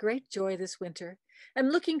has been a great joy this winter. I'm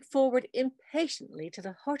looking forward impatiently to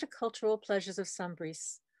the horticultural pleasures of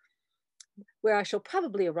Saint-Brice, where I shall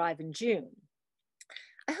probably arrive in June.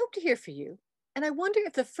 I hope to hear from you, and I wonder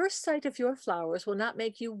if the first sight of your flowers will not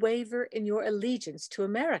make you waver in your allegiance to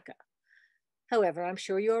America. However, I'm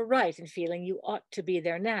sure you are right in feeling you ought to be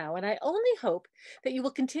there now, and I only hope that you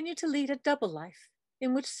will continue to lead a double life,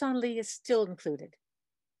 in which Senlis is still included.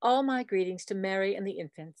 All my greetings to Mary and the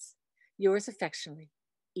infants. Yours affectionately,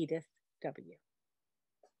 Edith W.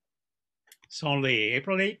 Senlis,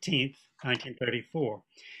 April 18th, 1934.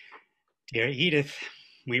 Dear Edith,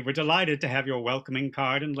 we were delighted to have your welcoming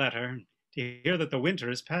card and letter, to hear that the winter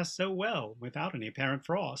has passed so well without any apparent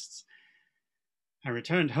frosts. I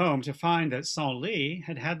returned home to find that Senlis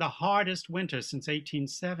had had the hardest winter since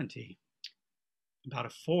 1870. About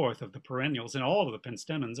a fourth of the perennials and all of the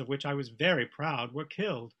penstemons, of which I was very proud, were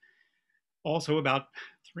killed. Also about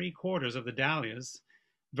 3/4 of the dahlias,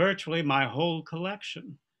 virtually my whole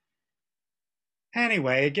collection.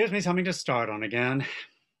 Anyway, it gives me something to start on again.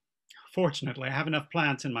 Fortunately, I have enough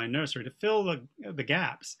plants in my nursery to fill the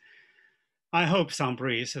gaps. I hope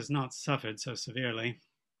Saint-Brice has not suffered so severely.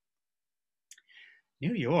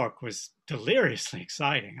 New York was deliriously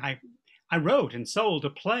exciting. I wrote and sold a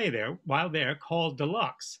play there while there called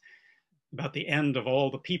Deluxe, about the end of all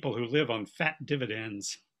the people who live on fat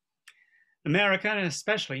dividends. America, and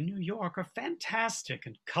especially New York, are fantastic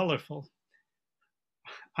and colorful.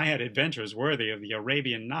 I had adventures worthy of the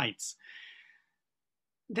Arabian Nights.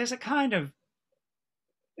 There's a kind of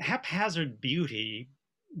haphazard beauty,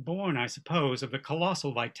 born, I suppose, of the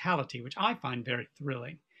colossal vitality, which I find very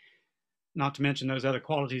thrilling. Not to mention those other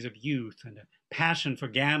qualities of youth and a passion for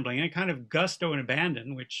gambling and a kind of gusto and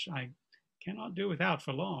abandon, which I cannot do without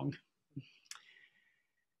for long.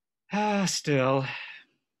 Still,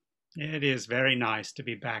 it is very nice to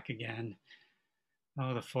be back again.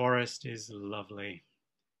 Oh, the forest is lovely,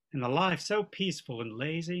 and the life so peaceful and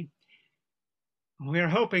lazy. We are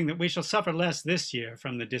hoping that we shall suffer less this year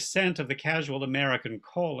from the descent of the casual American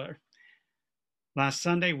caller. Last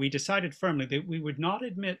Sunday, we decided firmly that we would not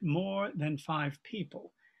admit more than 5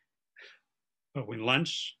 people. But when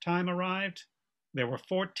lunchtime arrived, there were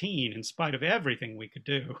 14 in spite of everything we could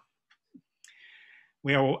do.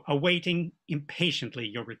 We are awaiting impatiently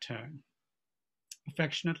your return.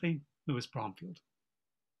 Affectionately, Louis Bromfield.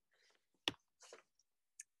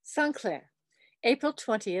 St. Clair, April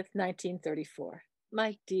 20th, 1934.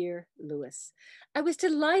 My dear Louis, I was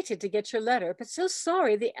delighted to get your letter, but so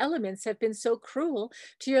sorry the elements have been so cruel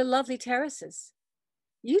to your lovely terraces.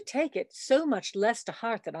 You take it so much less to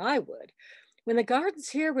heart than I would. When the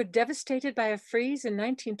gardens here were devastated by a freeze in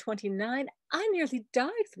 1929, I nearly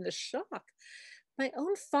died from the shock. My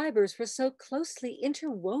own fibers were so closely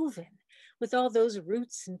interwoven with all those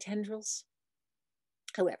roots and tendrils.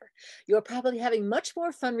 However, you are probably having much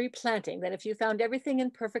more fun replanting than if you found everything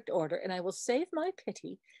in perfect order, and I will save my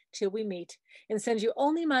pity till we meet and send you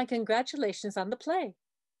only my congratulations on the play.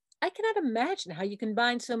 I cannot imagine how you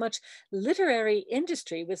combine so much literary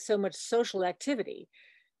industry with so much social activity,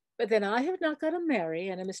 but then I have not got a Mary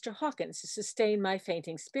and a Mr. Hawkins to sustain my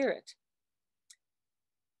fainting spirit.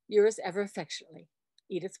 Yours ever affectionately,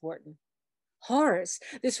 Edith Wharton. Horrors,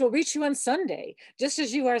 this will reach you on Sunday, just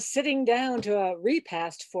as you are sitting down to a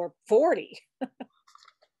repast for 40.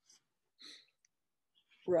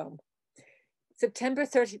 Rome, September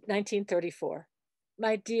 30, 1934.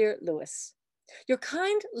 My dear Louis, your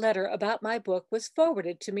kind letter about my book was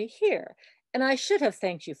forwarded to me here, and I should have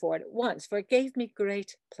thanked you for it at once, for it gave me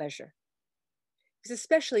great pleasure. It was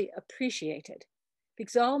especially appreciated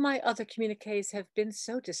because all my other communiques have been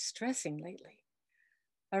so distressing lately.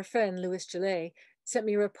 Our friend Louis Gillet sent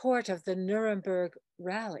me a report of the Nuremberg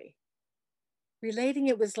rally, relating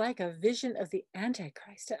it was like a vision of the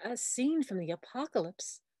Antichrist, a scene from the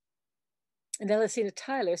apocalypse. And Elisina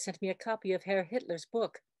Tyler sent me a copy of Herr Hitler's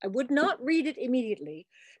book. I would not read it immediately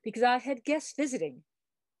because I had guests visiting,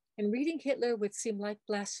 and reading Hitler would seem like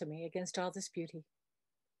blasphemy against all this beauty.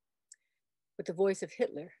 But the voice of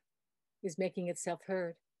Hitler is making itself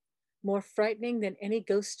heard, more frightening than any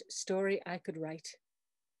ghost story I could write.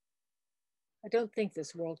 I don't think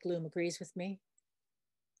this world gloom agrees with me.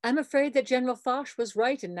 I'm afraid that General Foch was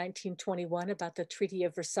right in 1921 about the Treaty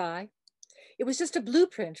of Versailles. It was just a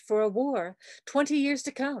blueprint for a war 20 years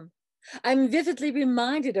to come. I'm vividly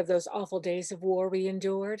reminded of those awful days of war we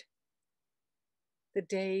endured. The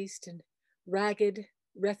dazed and ragged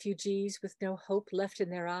refugees with no hope left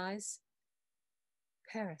in their eyes.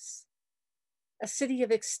 Paris, a city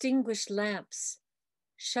of extinguished lamps,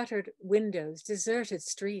 shuttered windows, deserted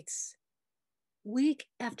streets. Week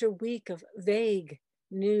after week of vague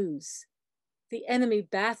news, the enemy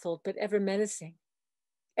baffled but ever menacing.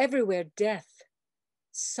 Everywhere death,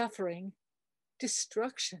 suffering,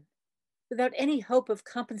 destruction, without any hope of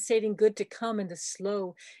compensating good to come in the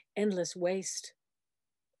slow, endless waste.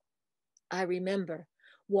 I remember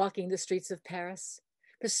walking the streets of Paris,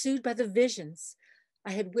 pursued by the visions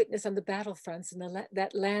I had witnessed on the battlefronts in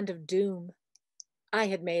that land of doom. I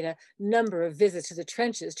had made a number of visits to the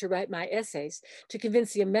trenches to write my essays to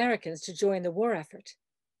convince the Americans to join the war effort.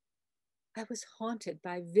 I was haunted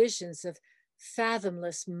by visions of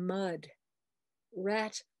fathomless mud,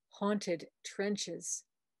 rat-haunted trenches,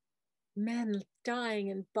 men dying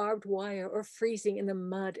in barbed wire or freezing in the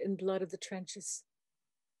mud and blood of the trenches.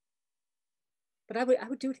 But I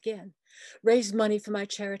would do it again, raise money for my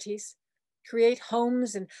charities, create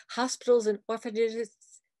homes and hospitals and orphanages.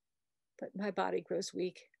 But my body grows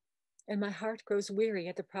weak and my heart grows weary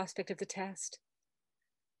at the prospect of the task.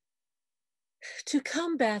 To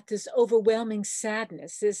combat this overwhelming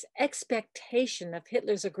sadness, this expectation of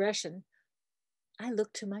Hitler's aggression, I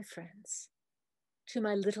look to my friends, to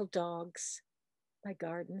my little dogs, my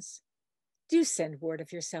gardens. Do send word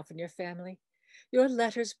of yourself and your family. Your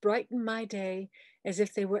letters brighten my day as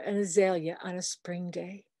if they were an azalea on a spring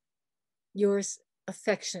day. Yours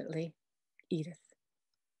affectionately, Edith.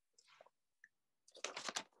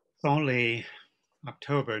 It's only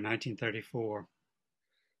October 1934.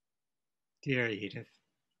 Dear Edith,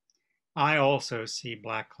 I also see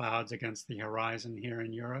black clouds against the horizon here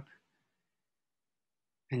in Europe.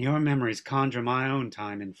 And your memories conjure my own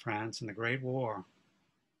time in France in the Great War.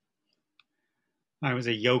 I was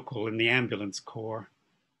a yokel in the ambulance corps,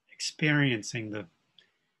 experiencing the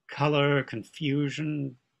color,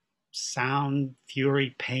 confusion, sound,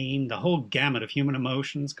 fury, pain, the whole gamut of human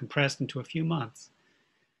emotions compressed into a few months.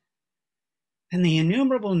 And the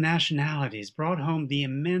innumerable nationalities brought home the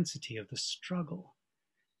immensity of the struggle.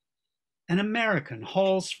 An American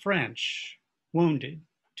hauls French, wounded,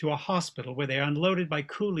 to a hospital where they are unloaded by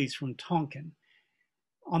coolies from Tonkin.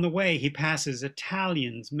 On the way, he passes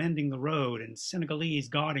Italians mending the road and Senegalese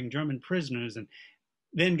guarding German prisoners, and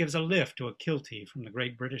then gives a lift to a kiltie from the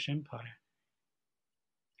great British Empire.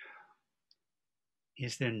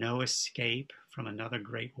 Is there no escape from another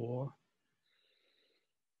great war?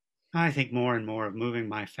 I think more and more of moving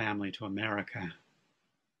my family to America.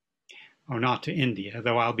 Or not to India,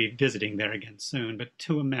 though I'll be visiting there again soon, but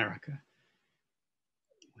to America.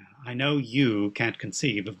 Well, I know you can't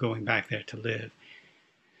conceive of going back there to live.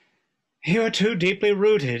 You're too deeply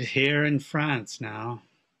rooted here in France now.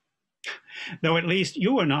 Though at least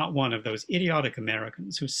you are not one of those idiotic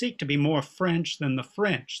Americans who seek to be more French than the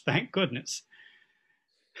French, thank goodness.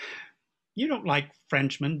 You don't like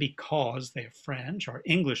Frenchmen because they're French, or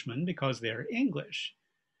Englishmen because they're English.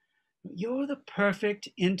 You're the perfect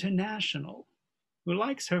international who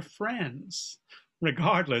likes her friends,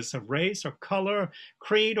 regardless of race or color,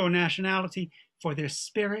 creed or nationality, for their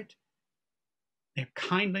spirit, their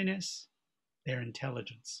kindliness, their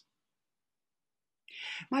intelligence.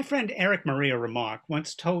 My friend Eric Maria Remarque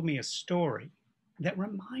once told me a story that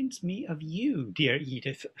reminds me of you, dear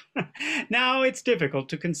Edith. Now, it's difficult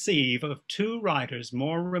to conceive of two writers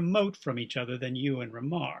more remote from each other than you and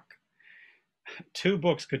Remarque. Two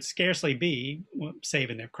books could scarcely be,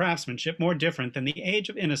 save in their craftsmanship, more different than The Age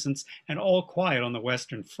of Innocence and All Quiet on the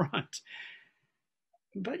Western Front.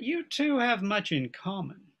 But you two have much in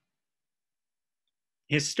common.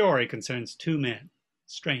 His story concerns two men,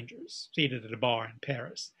 strangers, seated at a bar in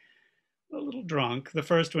Paris. A little drunk, the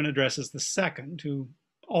first one addresses the second, who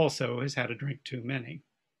also has had a drink too many.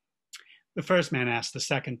 The first man asks the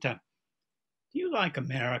second, do you like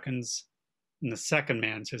Americans? And the second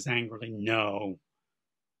man says angrily, no.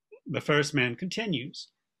 The first man continues,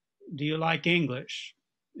 do you like English?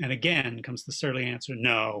 And again comes the surly answer,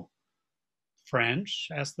 no. French?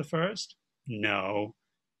 Asked the first. No.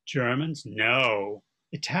 Germans? No.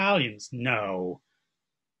 Italians? No.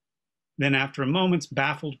 Then, after a moment's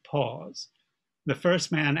baffled pause, the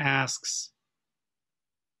first man asks,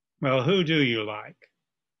 well, who do you like?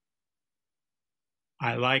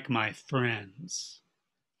 I like my friends.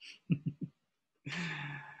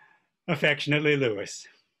 Affectionately, Louis.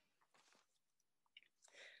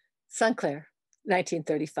 St. Clair,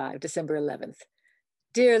 1935, December 11th.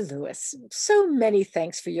 Dear Louis, so many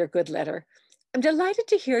thanks for your good letter. I'm delighted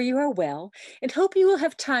to hear you are well and hope you will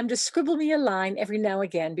have time to scribble me a line every now and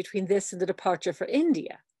again between this and the departure for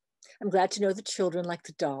India. I'm glad to know the children like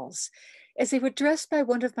the dolls, as they were dressed by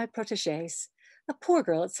one of my protégées, a poor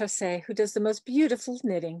girl at Sarcey who does the most beautiful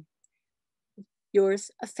knitting.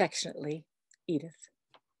 Yours affectionately, Edith.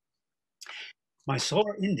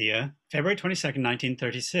 Mysore, India, February 22nd,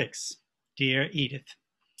 1936. Dear Edith,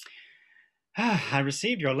 I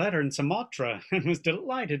received your letter in Sumatra and was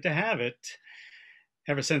delighted to have it.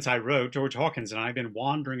 Ever since I wrote, George Hawkins and I have been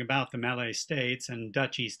wandering about the Malay States and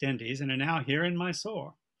Dutch East Indies and are now here in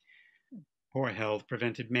Mysore. Poor health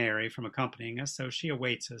prevented Mary from accompanying us, so she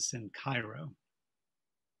awaits us in Cairo.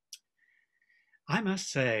 I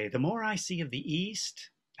must say, the more I see of the East,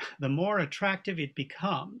 the more attractive it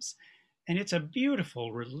becomes. And it's a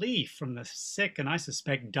beautiful relief from the sick and I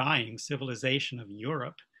suspect dying civilization of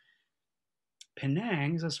Europe.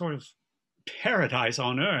 Penang's a sort of paradise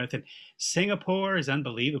on earth, and Singapore is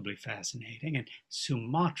unbelievably fascinating, and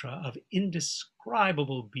Sumatra of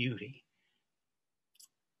indescribable beauty.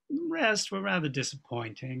 The rest were rather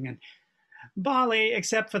disappointing, and Bali,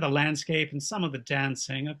 except for the landscape and some of the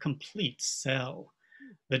dancing, a complete sell.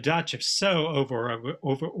 The Dutch have so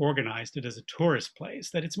over-organized it as a tourist place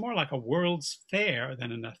that it's more like a World's Fair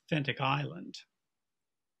than an authentic island.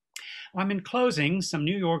 I'm enclosing some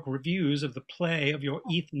New York reviews of the play of your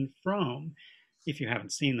Ethan Frome, if you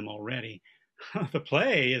haven't seen them already. The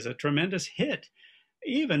play is a tremendous hit,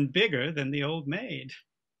 even bigger than The Old Maid.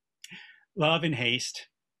 Love in haste,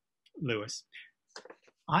 Lewis.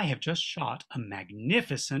 I have just shot a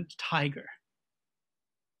magnificent tiger.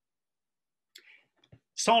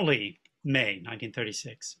 Senlis, May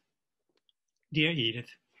 1936. Dear Edith,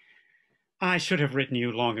 I should have written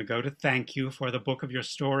you long ago to thank you for the book of your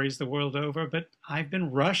stories the world over, but I've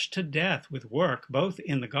been rushed to death with work, both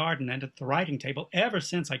in the garden and at the writing table, ever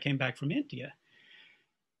since I came back from India.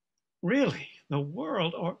 Really, the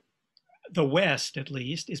world, or the West at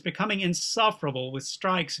least, is becoming insufferable with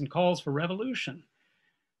strikes and calls for revolution.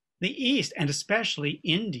 The East, and especially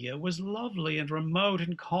India, was lovely and remote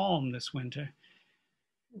and calm this winter.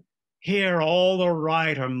 Here, all the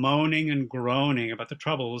right are moaning and groaning about the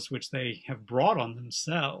troubles which they have brought on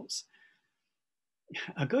themselves.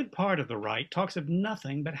 A good part of the right talks of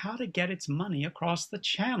nothing but how to get its money across the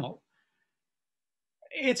channel.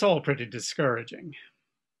 It's all pretty discouraging.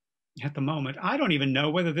 At the moment, I don't even know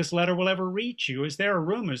whether this letter will ever reach you, as there are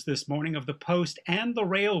rumors this morning of the post and the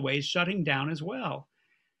railways shutting down as well.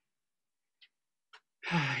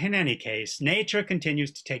 In any case, nature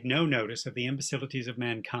continues to take no notice of the imbecilities of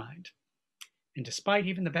mankind. And despite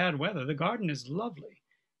even the bad weather, the garden is lovely,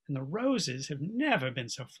 and the roses have never been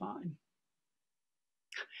so fine.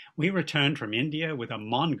 We returned from India with a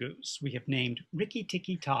mongoose we have named Rikki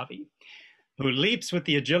Tikki Tavi, who leaps with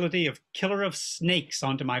the agility of killer of snakes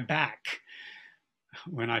onto my back.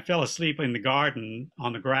 When I fell asleep in the garden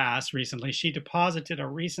on the grass recently, she deposited a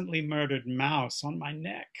recently murdered mouse on my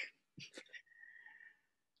neck.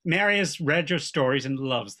 Mary has read your stories and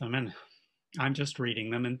loves them, and I'm just reading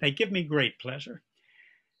them, and they give me great pleasure.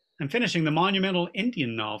 I'm finishing the monumental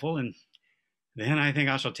Indian novel, and then I think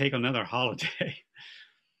I shall take another holiday.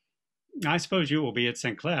 I suppose you will be at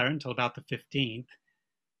St. Clair until about the 15th.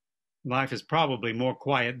 Life is probably more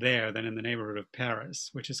quiet there than in the neighborhood of Paris,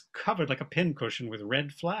 which is covered like a pincushion with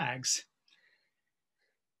red flags.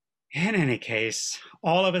 In any case,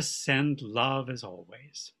 all of us send love as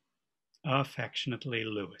always. Affectionately,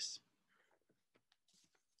 Lewis.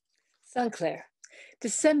 St. Clair,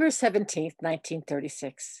 December 17th,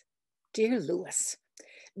 1936. Dear Lewis,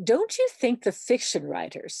 don't you think the fiction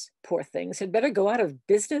writers, poor things, had better go out of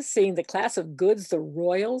business, seeing the class of goods the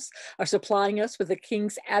royals are supplying us with the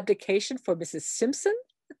king's abdication for Mrs. Simpson?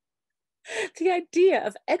 The idea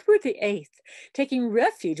of Edward VIII taking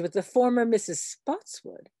refuge with the former Mrs.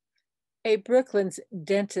 Spotswood, a Brooklyn's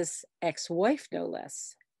dentist's ex-wife, no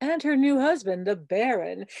less, and her new husband, the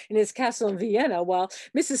Baron, in his castle in Vienna, while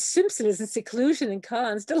Mrs. Simpson is in seclusion in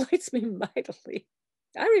Cannes, delights me mightily.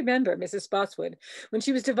 I remember Mrs. Spotswood when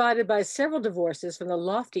she was divided by several divorces from the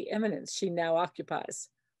lofty eminence she now occupies.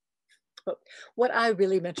 But what I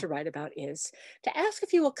really meant to write about is to ask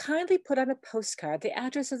if you will kindly put on a postcard the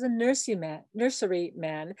address of the nursery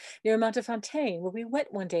man near Montefontaine, where we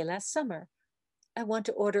went one day last summer. I want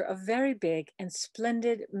to order a very big and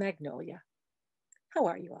splendid magnolia. How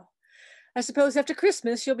are you all? I suppose after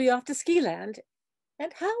Christmas you'll be off to Skiland.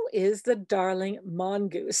 And how is the darling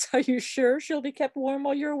mongoose? Are you sure she'll be kept warm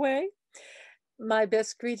while you're away? My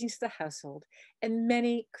best greetings to the household and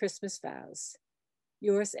many Christmas vows.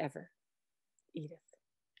 Yours ever, Edith.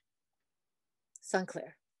 St.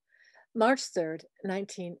 Clair, March 3rd,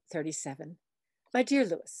 1937. My dear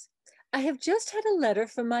Louis, I have just had a letter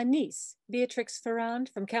from my niece, Beatrix Ferrand,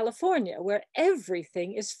 from California, where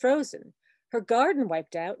everything is frozen. Her garden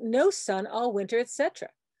wiped out, no sun all winter, etc.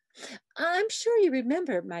 I'm sure you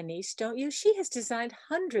remember my niece, don't you? She has designed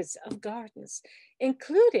hundreds of gardens,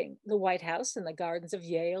 including the White House and the gardens of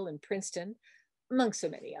Yale and Princeton. among so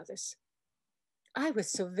many others. I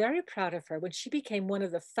was so very proud of her when she became one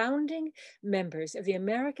of the founding members of the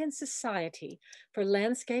American Society for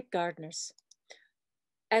Landscape Gardeners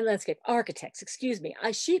and Landscape Architects, excuse me.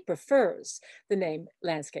 She prefers the name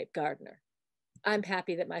landscape gardener. I'm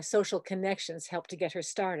happy that my social connections helped to get her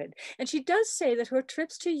started. And she does say that her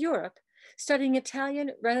trips to Europe, studying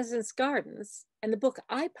Italian Renaissance gardens, and the book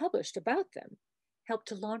I published about them, helped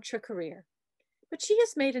to launch her career. But she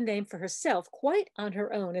has made a name for herself quite on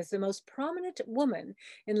her own as the most prominent woman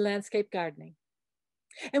in landscape gardening.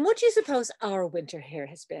 And what do you suppose our winter here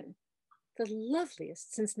has been? The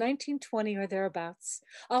loveliest since 1920 or thereabouts.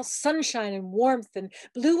 All sunshine and warmth and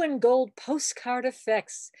blue and gold postcard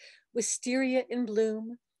effects, wisteria in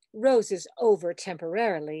bloom, roses over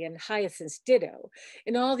temporarily and hyacinths ditto,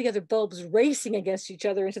 and all the other bulbs racing against each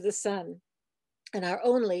other into the sun. And our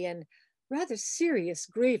only and rather serious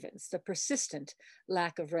grievance, the persistent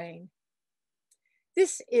lack of rain.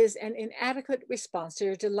 This is an inadequate response to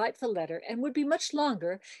your delightful letter and would be much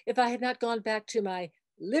longer if I had not gone back to my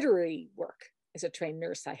literary work, as a trained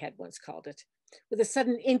nurse I had once called it. With a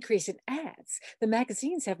sudden increase in ads, the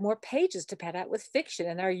magazines have more pages to pad out with fiction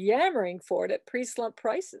and are yammering for it at pre-slump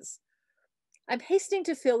prices. I'm hastening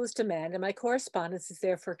to fill this demand and my correspondence is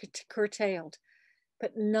therefore curtailed,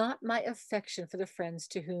 but not my affection for the friends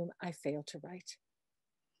to whom I fail to write.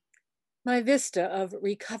 My vista of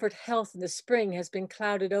recovered health in the spring has been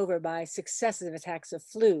clouded over by successive attacks of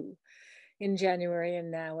flu in January and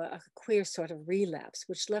now a queer sort of relapse,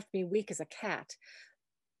 which left me weak as a cat.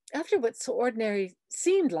 After what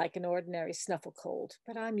seemed like an ordinary snuffle cold,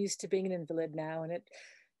 but I'm used to being an invalid now, and it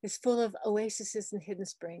is full of oases and hidden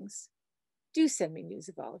springs. Do send me news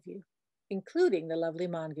of all of you, including the lovely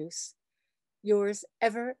mongoose. Yours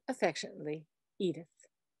ever affectionately, Edith.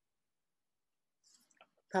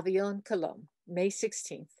 Pavillon, Cologne, May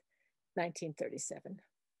 16th, 1937.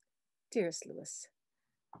 Dearest Louis,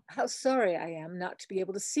 how sorry I am not to be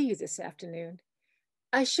able to see you this afternoon.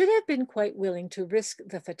 I should have been quite willing to risk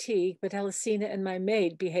the fatigue, but Elisina and my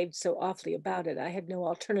maid behaved so awfully about it, I had no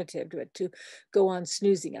alternative but to go on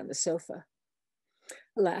snoozing on the sofa.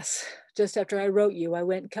 Alas, just after I wrote you, I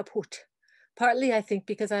went kaput. Partly, I think,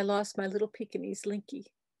 because I lost my little Pekingese Linky.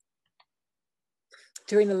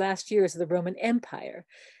 During the last years of the Roman Empire,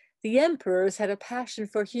 the emperors had a passion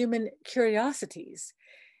for human curiosities.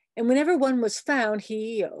 And whenever one was found,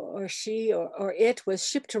 he or she or it was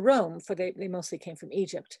shipped to Rome, for they mostly came from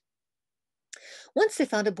Egypt. Once they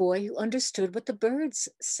found a boy who understood what the birds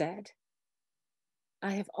said.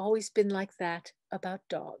 I have always been like that about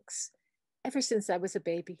dogs, ever since I was a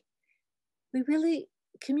baby. We really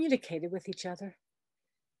communicated with each other,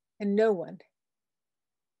 and no one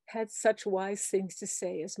had such wise things to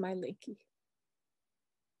say as my Linky.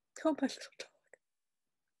 Oh, my little dog.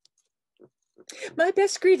 My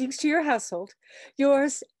best greetings to your household.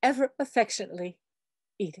 Yours ever affectionately,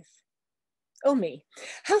 Edith. Oh me,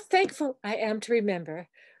 how thankful I am to remember,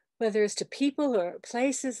 whether it's to people or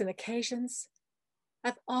places and occasions,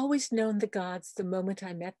 I've always known the gods the moment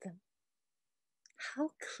I met them.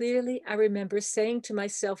 How clearly I remember saying to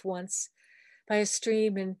myself once, by a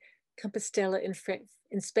stream in Compostela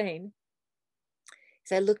in Spain,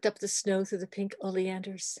 as I looked up the snow through the pink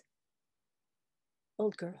oleanders,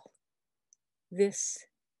 old girl, this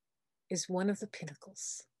is one of the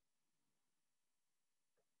pinnacles.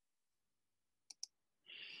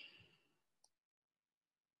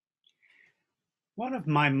 One of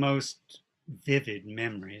my most vivid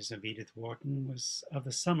memories of Edith Wharton was of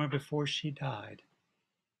the summer before she died.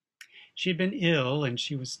 She had been ill and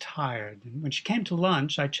she was tired, and when she came to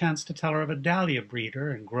lunch, I chanced to tell her of a dahlia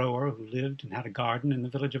breeder and grower who lived and had a garden in the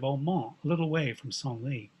village of Aumont, a little way from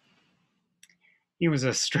Senlis. He was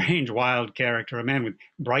a strange, wild character, a man with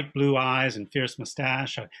bright blue eyes and fierce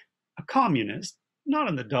mustache, a communist, not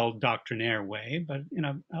in the dull doctrinaire way, but in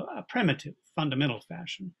a primitive, fundamental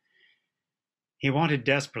fashion. He wanted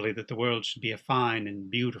desperately that the world should be a fine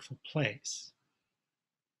and beautiful place.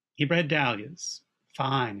 He bred dahlias,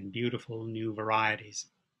 fine and beautiful new varieties.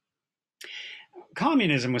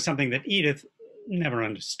 Communism was something that Edith never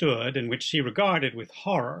understood and which she regarded with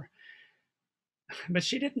horror. But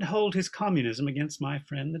she didn't hold his communism against my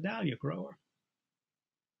friend the dahlia grower.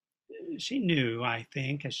 She knew, I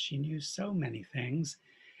think, as she knew so many things,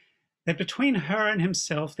 that between her and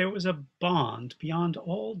himself there was a bond beyond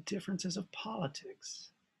all differences of politics.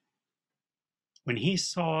 When he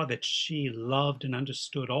saw that she loved and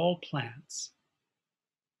understood all plants,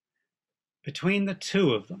 between the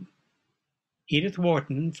two of them, Edith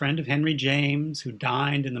Wharton, friend of Henry James, who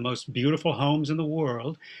dined in the most beautiful homes in the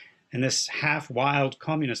world, and this half-wild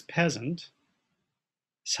communist peasant,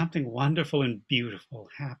 something wonderful and beautiful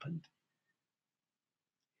happened.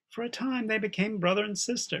 For a time, they became brother and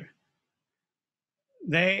sister.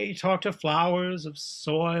 They talked of flowers, of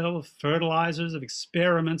soil, of fertilizers, of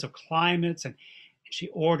experiments, of climates, and she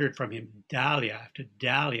ordered from him dahlia after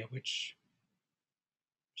dahlia, which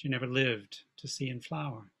she never lived to see in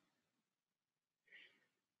flower.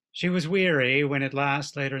 She was weary when at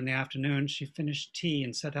last, later in the afternoon, she finished tea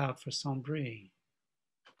and set out for Saint-Brie.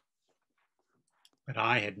 But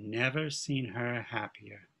I had never seen her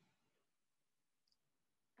happier.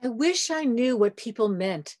 I wish I knew what people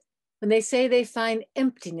meant when they say they find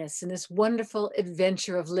emptiness in this wonderful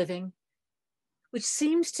adventure of living, which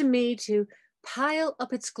seems to me to pile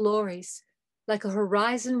up its glories like a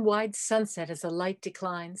horizon-wide sunset as the light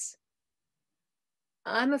declines.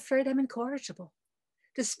 I'm afraid I'm incorrigible.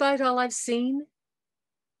 Despite all I've seen,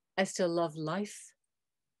 I still love life.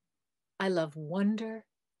 I love wonder,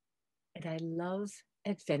 and I love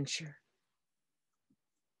adventure.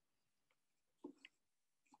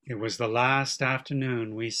 It was the last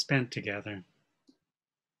afternoon we spent together.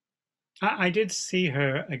 I did see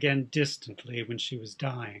her again distantly when she was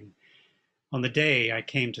dying, on the day I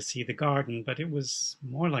came to see the garden, but it was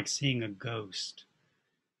more like seeing a ghost,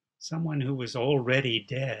 someone who was already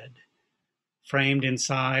dead, framed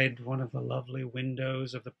inside one of the lovely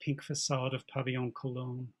windows of the pink facade of Pavillon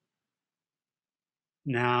Cologne.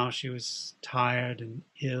 Now she was tired and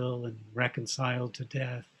ill and reconciled to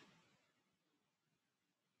death.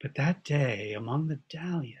 But that day, among the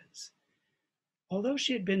dahlias, although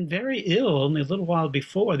she had been very ill only a little while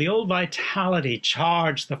before, the old vitality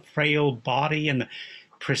charged the frail body and the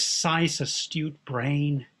precise, astute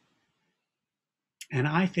brain. And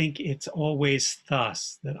I think it's always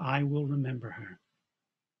thus that I will remember her,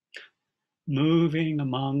 moving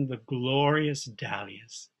among the glorious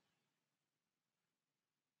dahlias.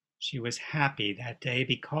 She was happy that day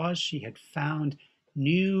because she had found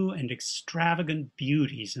new and extravagant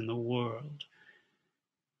beauties in the world,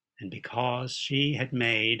 and because she had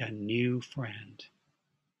made a new friend.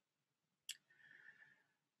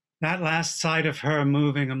 That last sight of her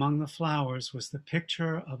moving among the flowers was the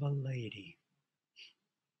picture of a lady,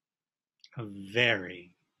 a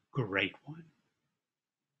very great one.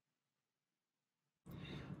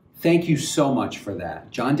 Thank you so much for that.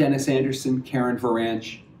 John Dennis Anderson, Karen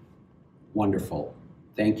Varanch, wonderful.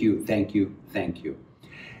 Thank you, thank you, thank you.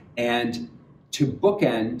 And to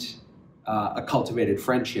bookend A Cultivated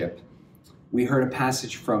Friendship, we heard a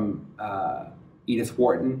passage from Edith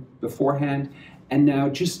Wharton beforehand, and now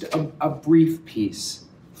just a brief piece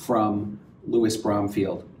from Louis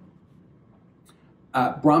Bromfield.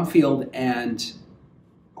 Bromfield and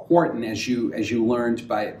Wharton, as you learned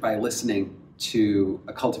by listening to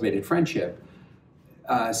A Cultivated Friendship,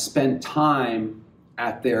 spent time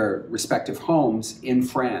at their respective homes in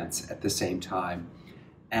France at the same time.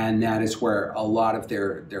 And that is where a lot of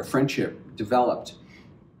their friendship developed.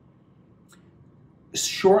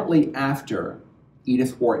 Shortly after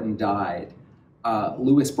Edith Wharton died,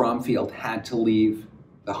 Louis Bromfield had to leave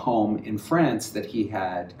the home in France that he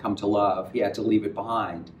had come to love. He had to leave it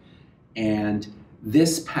behind. And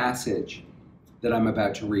this passage that I'm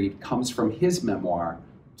about to read comes from his memoir,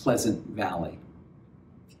 Pleasant Valley.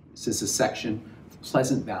 This is a section of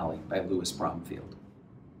Pleasant Valley by Louis Bromfield.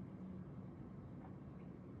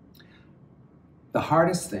 The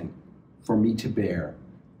hardest thing for me to bear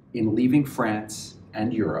in leaving France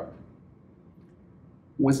and Europe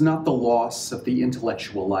was not the loss of the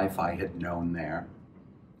intellectual life I had known there,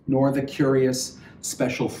 nor the curious,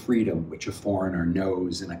 special freedom which a foreigner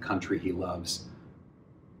knows in a country he loves,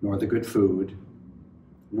 nor the good food,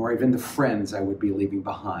 nor even the friends I would be leaving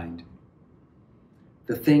behind.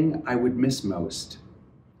 The thing I would miss most,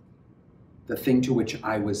 the thing to which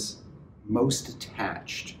I was most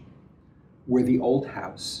attached, were the old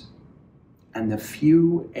house and the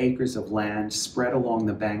few acres of land spread along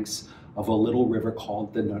the banks of a little river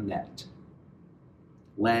called the Nonette.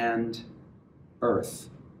 Land, earth,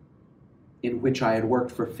 in which I had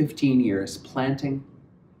worked for 15 years, planting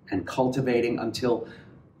and cultivating until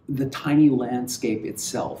the tiny landscape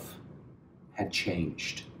itself had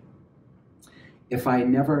changed. If I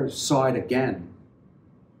never saw it again,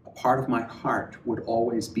 a part of my heart would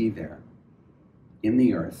always be there, in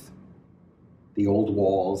the earth, the old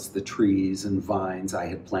walls, the trees and vines I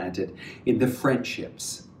had planted, in the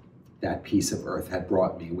friendships that piece of earth had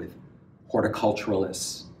brought me with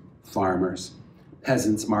horticulturalists, farmers,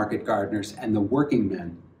 peasants, market gardeners, and the working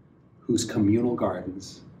men whose communal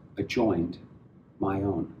gardens adjoined my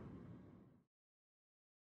own.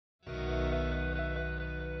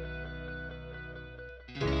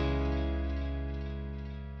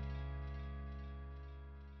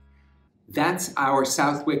 That's our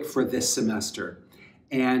Southwick for this semester.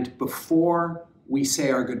 And before we say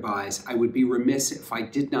our goodbyes, I would be remiss if I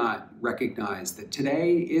did not recognize that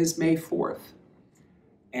today is May 4th,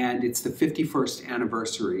 and it's the 51st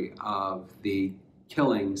anniversary of the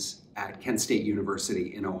killings at Kent State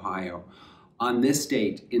University in Ohio. On this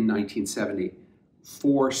date in 1970,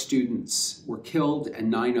 4 students were killed and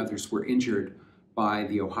 9 others were injured by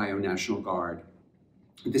the Ohio National Guard.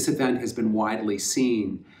 This event has been widely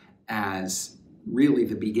seen as really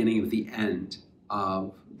the beginning of the end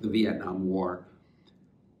of the Vietnam War.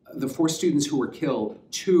 The 4 students who were killed,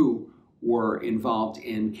 2 were involved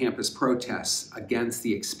in campus protests against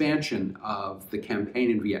the expansion of the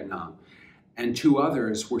campaign in Vietnam, and 2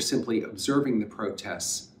 others were simply observing the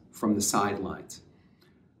protests from the sidelines.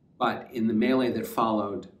 But in the melee that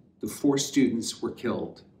followed, the 4 students were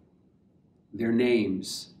killed. Their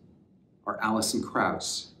names are Allison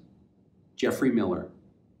Krauss, Jeffrey Miller,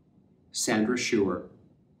 Sandra Schuer,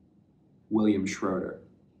 William Schroeder.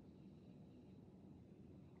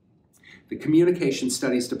 The Communication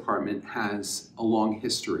Studies Department has a long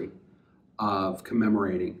history of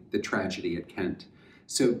commemorating the tragedy at Kent.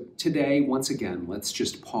 So today, once again, let's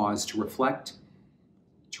just pause to reflect,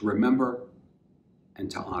 to remember,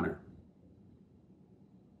 and to honor.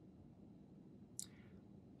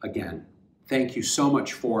 Again, thank you so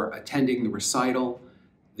much for attending the recital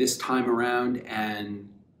this time around, and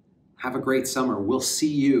have a great summer. We'll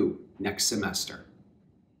see you next semester.